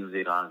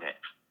music, all that.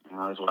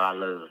 That's what I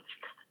love.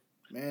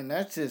 Man,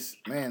 that's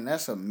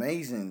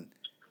amazing.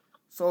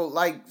 So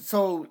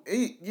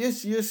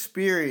just your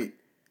spirit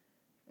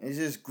is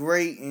just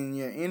great, and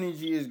your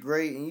energy is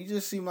great, and you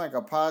just seem like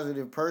a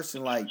positive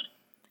person. Like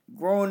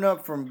growing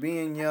up from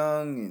being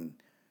young and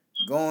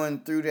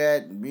going through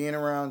that, and being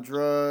around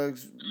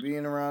drugs,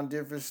 being around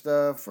different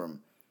stuff,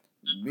 from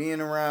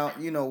being around,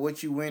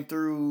 what you went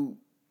through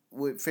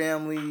with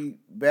family,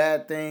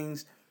 bad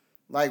things.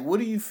 Like, what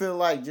do you feel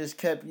like just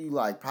kept you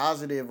like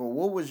positive, or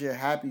what was your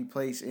happy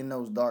place in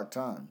those dark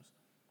times?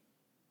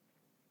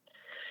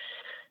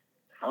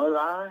 No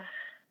lie,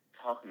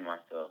 talking to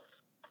myself.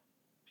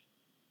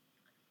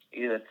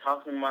 Either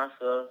talking to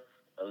myself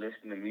or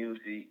listening to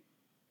music,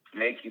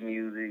 making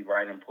music,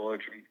 writing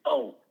poetry.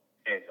 Oh,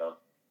 there you go.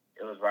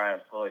 It was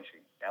writing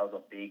poetry. That was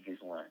the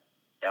biggest one.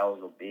 That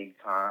was a big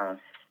time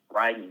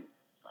writing.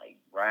 Like,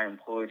 writing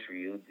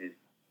poetry, it was just,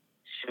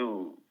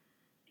 shoot,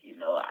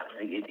 I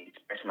think it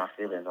expressed my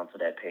feelings onto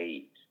that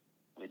page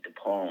with the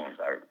poems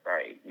I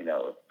write, I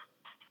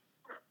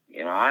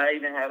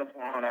even had a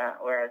poem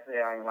where I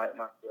say I ain't like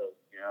myself,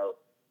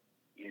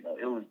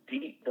 it was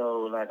deep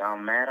though, like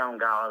I'm mad on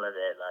God, all of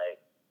that, like,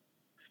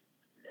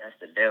 that's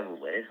the devil,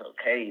 but it's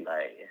okay,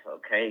 like,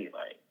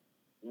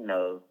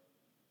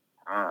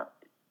 uh,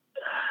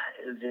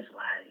 it was just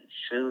like,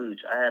 shoot,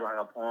 I had like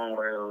a poem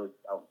where I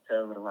was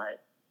telling like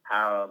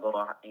how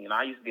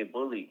I used to get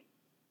bullied.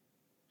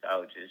 So I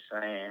was just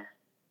saying,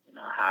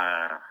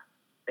 how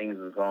things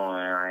was going.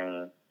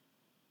 I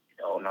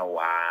don't know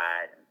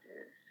why.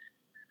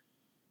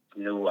 Just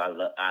knew I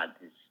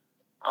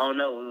don't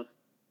know. It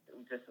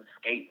was just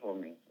escape for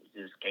me. It was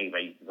just escape. I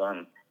used to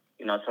go,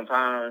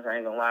 sometimes I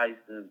ain't gonna lie. I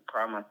used to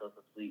cry myself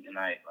to sleep at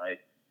night. Like,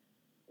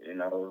 a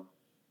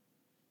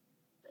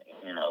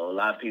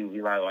lot of people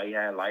be like, "Why you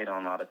had light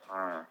on all the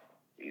time?"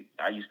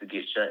 I used to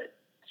get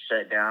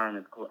shut down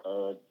in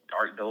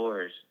dark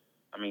doors.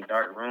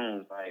 Dark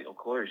rooms. Like, of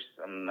course,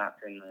 I'm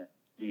not finna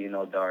be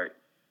dark,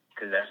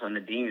 because that's when the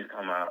demons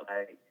come out.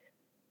 Like,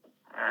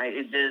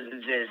 it's just,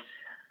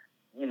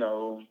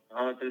 going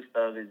through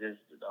stuff is just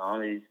the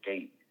only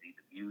escape. Is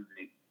either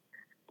music,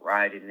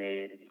 writing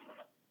it,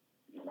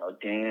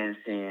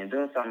 dancing,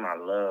 doing something I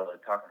love,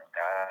 talking to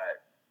God,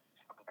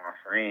 talking to my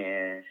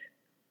friends.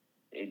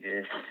 It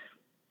just,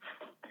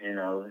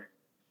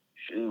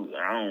 shoot,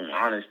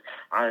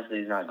 honestly,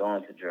 it's not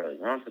going to drugs.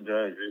 Going to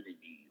drugs really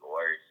be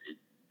worse. It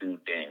do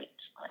damage.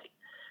 Like,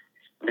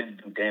 really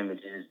do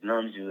damage. It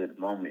numbs you at the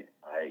moment.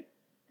 Like,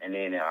 and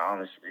then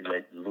honestly,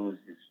 like, you lose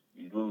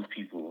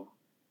people.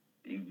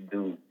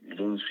 You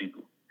lose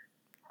people.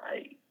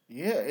 Like,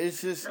 Yeah,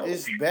 it's just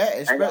it's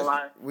bad, especially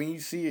when you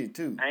see it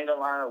too. I ain't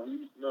gonna lie.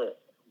 We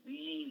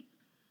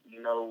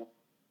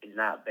is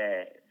not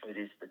bad, but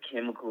it's the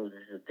chemicals,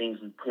 it's the things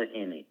we put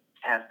in it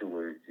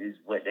afterwards. Is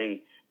what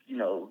they,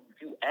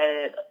 if you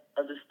add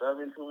other stuff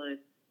into it,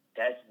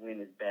 that's when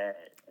it's bad,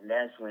 and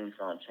that's when it's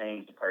gonna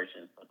change the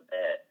person for the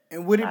bad.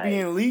 And with it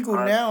being legal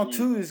now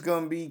too, it's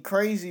gonna be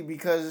crazy,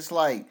 because it's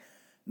like,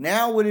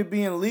 now with it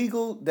being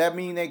legal, that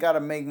mean they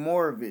gotta make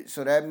more of it.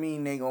 So that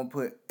mean they gonna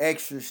put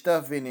extra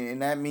stuff in it,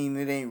 and that mean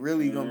it ain't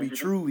really gonna be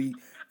truly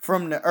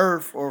from the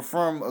earth or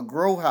from a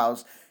grow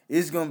house.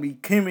 It's gonna be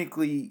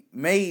chemically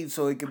made,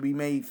 so it can be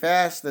made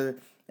faster,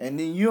 and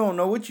then you don't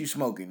know what you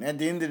smoking. At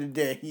the end of the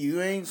day, you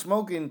ain't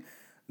smoking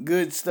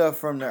good stuff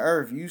from the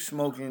earth. You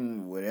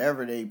smoking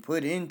whatever they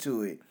put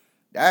into it.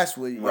 That's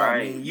what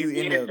right. You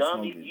end up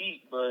smoking.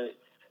 Eat, but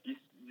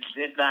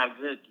it's not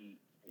good eat.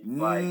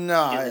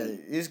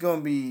 It's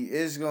gonna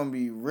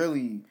be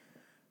really,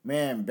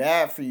 man,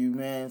 bad for you,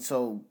 man.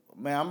 So,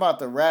 man, I'm about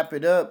to wrap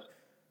it up,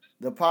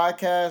 the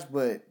podcast,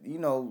 but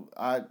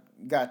I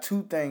got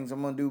two things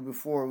I'm gonna do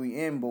before we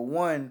end. But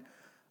one,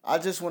 I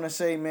just want to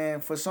say,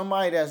 man, for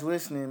somebody that's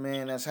listening,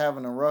 man, that's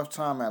having a rough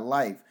time at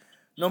life,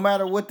 no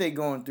matter what they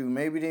going through,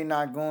 maybe they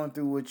not going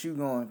through what you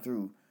going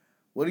through.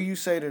 What do you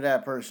say to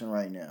that person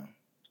right now?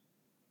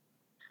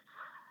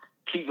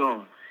 Keep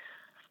going.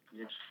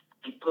 Just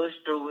push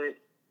through it.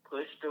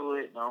 Push through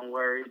it. Don't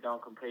worry.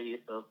 Don't compare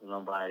yourself to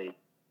nobody.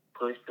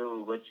 Push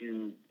through what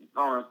you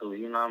going through.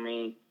 You know what I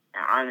mean?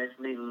 And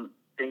honestly,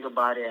 think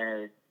about it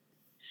as,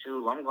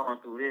 shoot, I'm going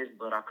through this,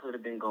 but I could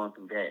have been going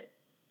through that.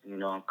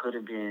 I could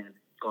have been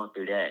going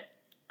through that.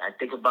 I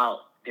think about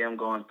them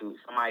going through,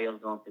 somebody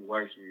else going through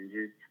worse, and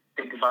just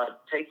think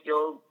about, take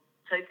your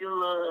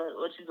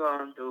what you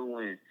going through,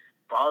 and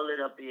ball it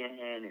up in your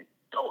hand and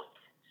throw it.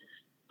 Just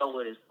throw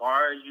it as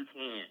far as you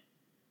can.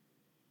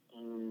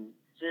 And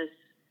just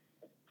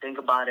think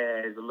about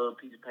it as a little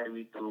piece of paper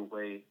you threw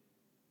away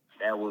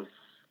that was,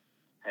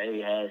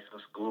 hey, had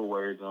some school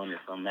words on it,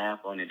 some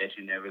math on it that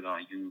you're never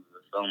going to use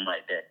or something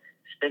like that.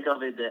 Just think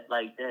of it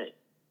like that,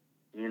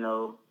 you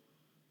know?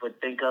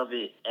 But think of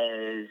it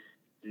as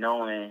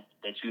knowing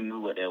that you knew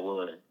what that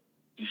was.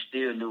 You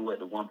still knew what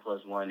the 1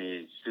 + 1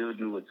 is. You still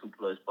knew what 2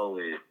 +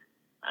 4 is.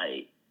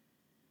 Like,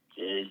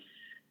 just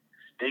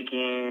stick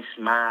in,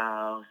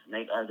 smile,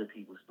 make other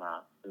people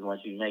smile. Because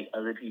once you make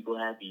other people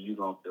happy, you're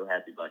going to feel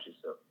happy about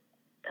yourself.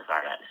 That's all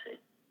I got to say.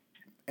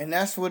 And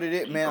that's what it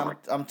is, man.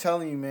 I'm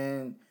telling you,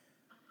 man.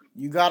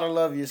 You gotta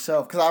love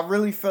yourself. Cause I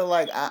really feel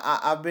like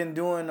I've been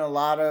doing a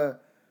lot of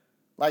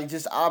like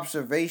just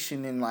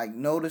observation and like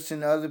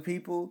noticing other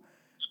people.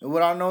 And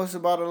what I notice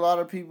about a lot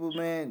of people,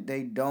 man,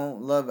 they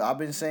don't love it. I've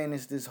been saying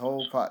this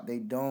whole pot. They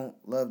don't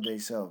love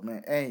themselves,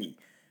 man. Hey,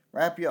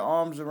 wrap your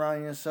arms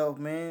around yourself,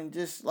 man.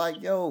 Just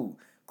like, yo,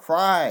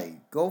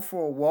 cry. Go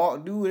for a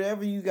walk. Do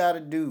whatever you gotta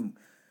do.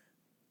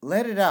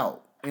 Let it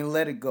out and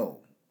let it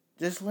go.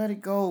 Just let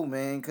it go,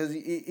 man. Cause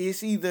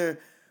it's either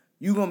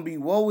you gonna be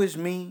woe is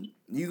me.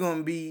 You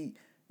gonna be,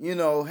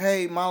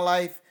 hey, my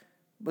life.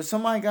 But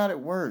somebody got it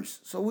worse.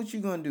 So what you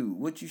gonna do?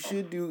 What you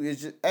should do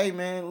is just, hey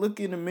man, look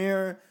in the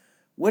mirror.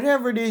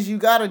 Whatever it is you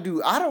gotta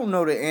do. I don't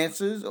know the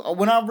answers.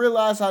 When I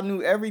realized I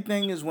knew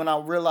everything is when I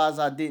realized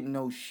I didn't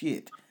know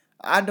shit.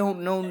 I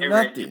don't know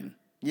nothing.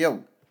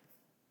 Yo.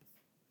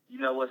 You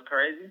know what's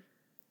crazy?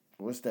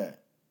 What's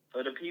that?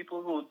 For the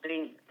people who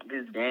think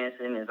this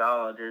dancing is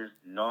all just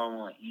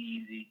normal and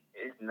easy,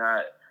 it's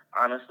not.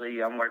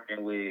 Honestly, I'm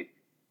working with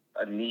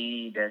a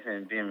knee that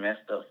has been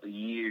messed up for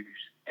years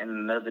and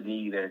another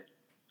knee that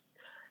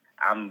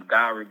I'm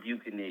God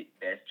rebuking it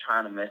that's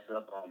trying to mess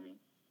up on me.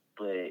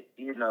 But,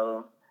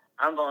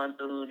 I'm going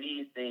through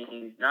these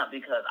things not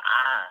because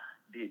I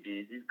did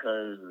this, it's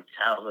because of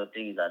childhood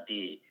things I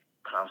did.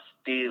 But I'm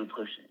still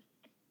pushing.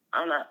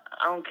 I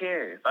don't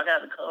care. If I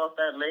got to cut off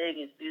that leg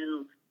and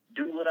still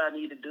do what I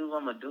need to do,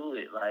 I'm going to do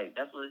it. Like,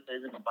 that's what it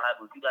says in the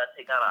Bible. If you got to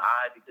take out an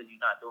eye because you're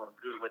not doing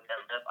good with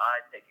that left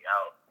eye, take it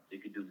out so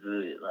you can do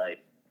good.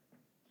 Like,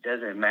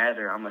 doesn't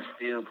matter. I'm going to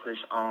still push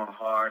on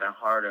hard and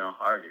harder and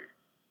harder.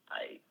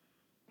 Like,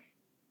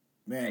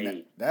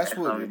 man, that's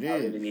what it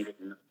is. Really need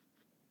to know.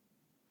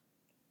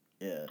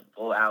 Yeah.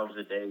 4 hours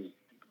a day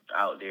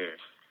out there.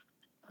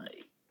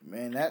 Like,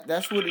 man,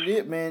 that's what it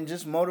is, man.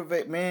 Just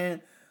motivate,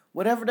 man.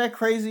 Whatever that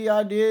crazy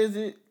idea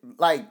is,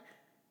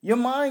 your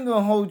mind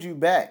gonna hold you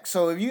back.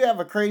 So if you have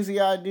a crazy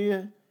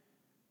idea,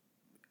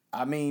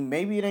 I mean,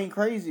 maybe it ain't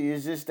crazy.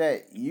 It's just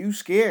that you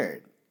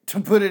scared to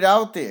put it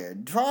out there.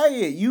 Try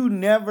it. You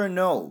never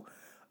know.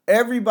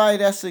 Everybody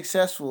that's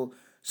successful,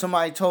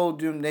 somebody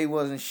told them they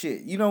wasn't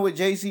shit. You know what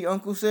Jay-Z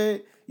uncle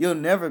said? You'll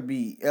never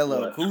be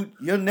LL Cool.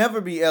 You'll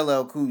never be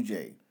LL Cool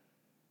J.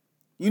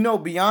 You know,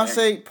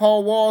 Beyonce,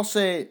 Paul Wall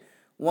said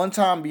one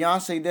time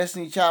Beyonce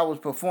Destiny Child was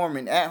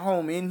performing at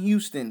home in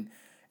Houston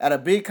at a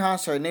big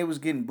concert and they was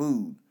getting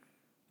booed.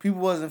 People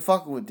wasn't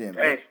fucking with them.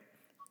 Hey.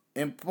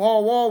 And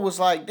Paul Wall was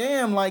like,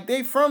 damn, like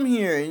they from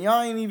here and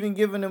y'all ain't even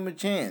giving them a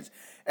chance.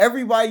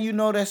 Everybody you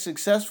know that's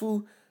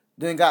successful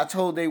then got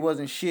told they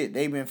wasn't shit.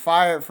 They been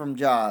fired from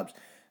jobs.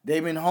 They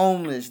been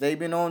homeless. They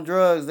been on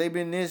drugs. They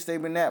been this, they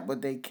been that.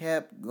 But they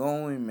kept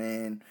going,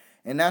 man.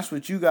 And that's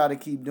what you got to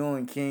keep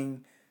doing,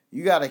 King.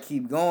 You got to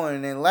keep going.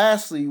 And then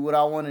lastly, what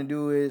I want to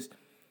do is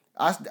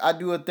I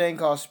do a thing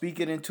called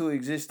Speak It Into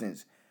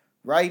Existence.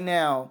 Right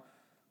now,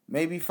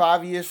 maybe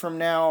 5 years from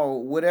now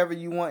or whatever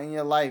you want in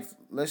your life,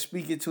 let's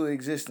speak it to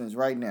existence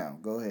right now.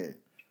 Go ahead.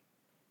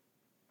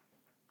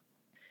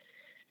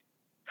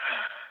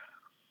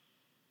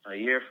 A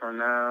year from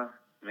now,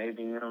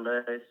 maybe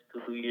less,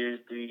 2 years,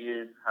 3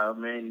 years, how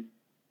many?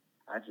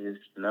 I just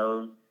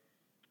know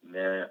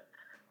that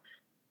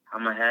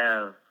I'm going to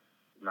have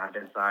my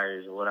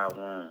desires, what I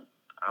want.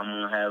 I'm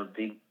going to have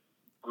big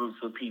groups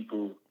of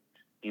people,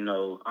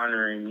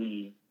 honoring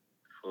me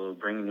for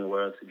bringing the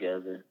world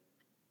together.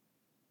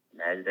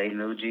 As they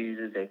know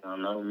Jesus, they going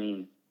to know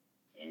me.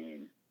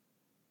 And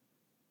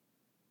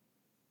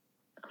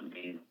I'm going to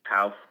be a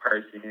powerful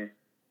person,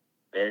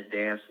 best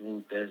dance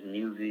move, best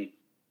music,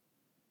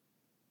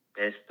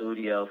 best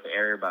studio for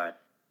everybody.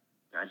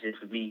 Not just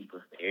for me,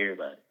 but for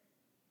everybody.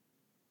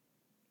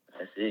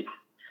 That's it.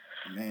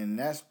 Man,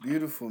 that's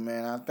beautiful,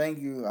 man. I thank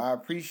you. I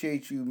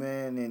appreciate you,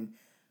 man. And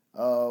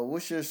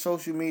what's your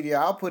social media?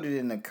 I'll put it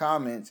in the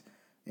comments,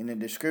 in the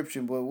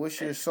description. But what's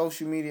your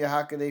social media?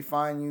 How can they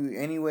find you?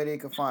 Any way they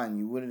can find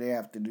you. What do they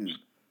have to do?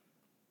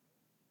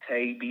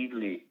 Tay B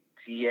Lit.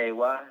 Tay,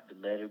 the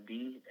letter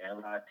B,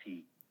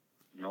 Lit.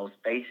 No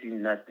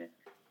spacing, nothing.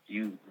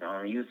 You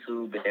on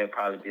YouTube, they'll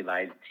probably be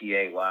like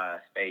Tay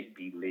space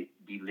B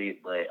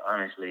Lit, but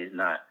honestly, it's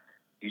not.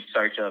 You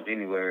search up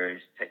anywhere,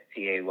 it's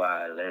Tay,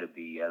 letter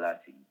B, Lit.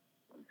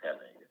 I'm telling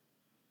you.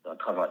 It'll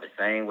come out the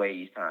same way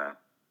each time.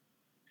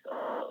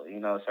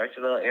 So, search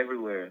it up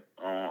everywhere.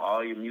 On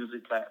all your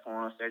music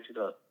platforms, search it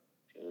up.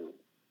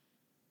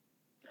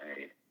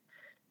 Hey,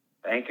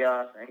 thank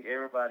y'all. Thank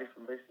everybody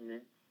for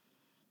listening.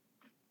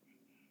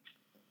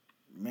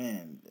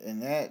 Man,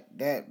 and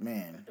that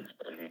man,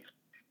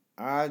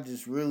 I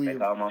just really...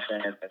 Thank all my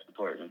fans that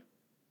support me.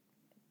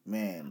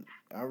 Man,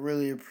 I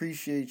really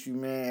appreciate you,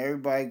 man.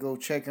 Everybody go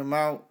check him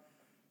out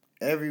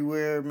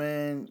everywhere,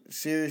 man.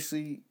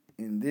 Seriously.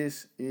 And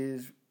this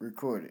is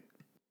recorded.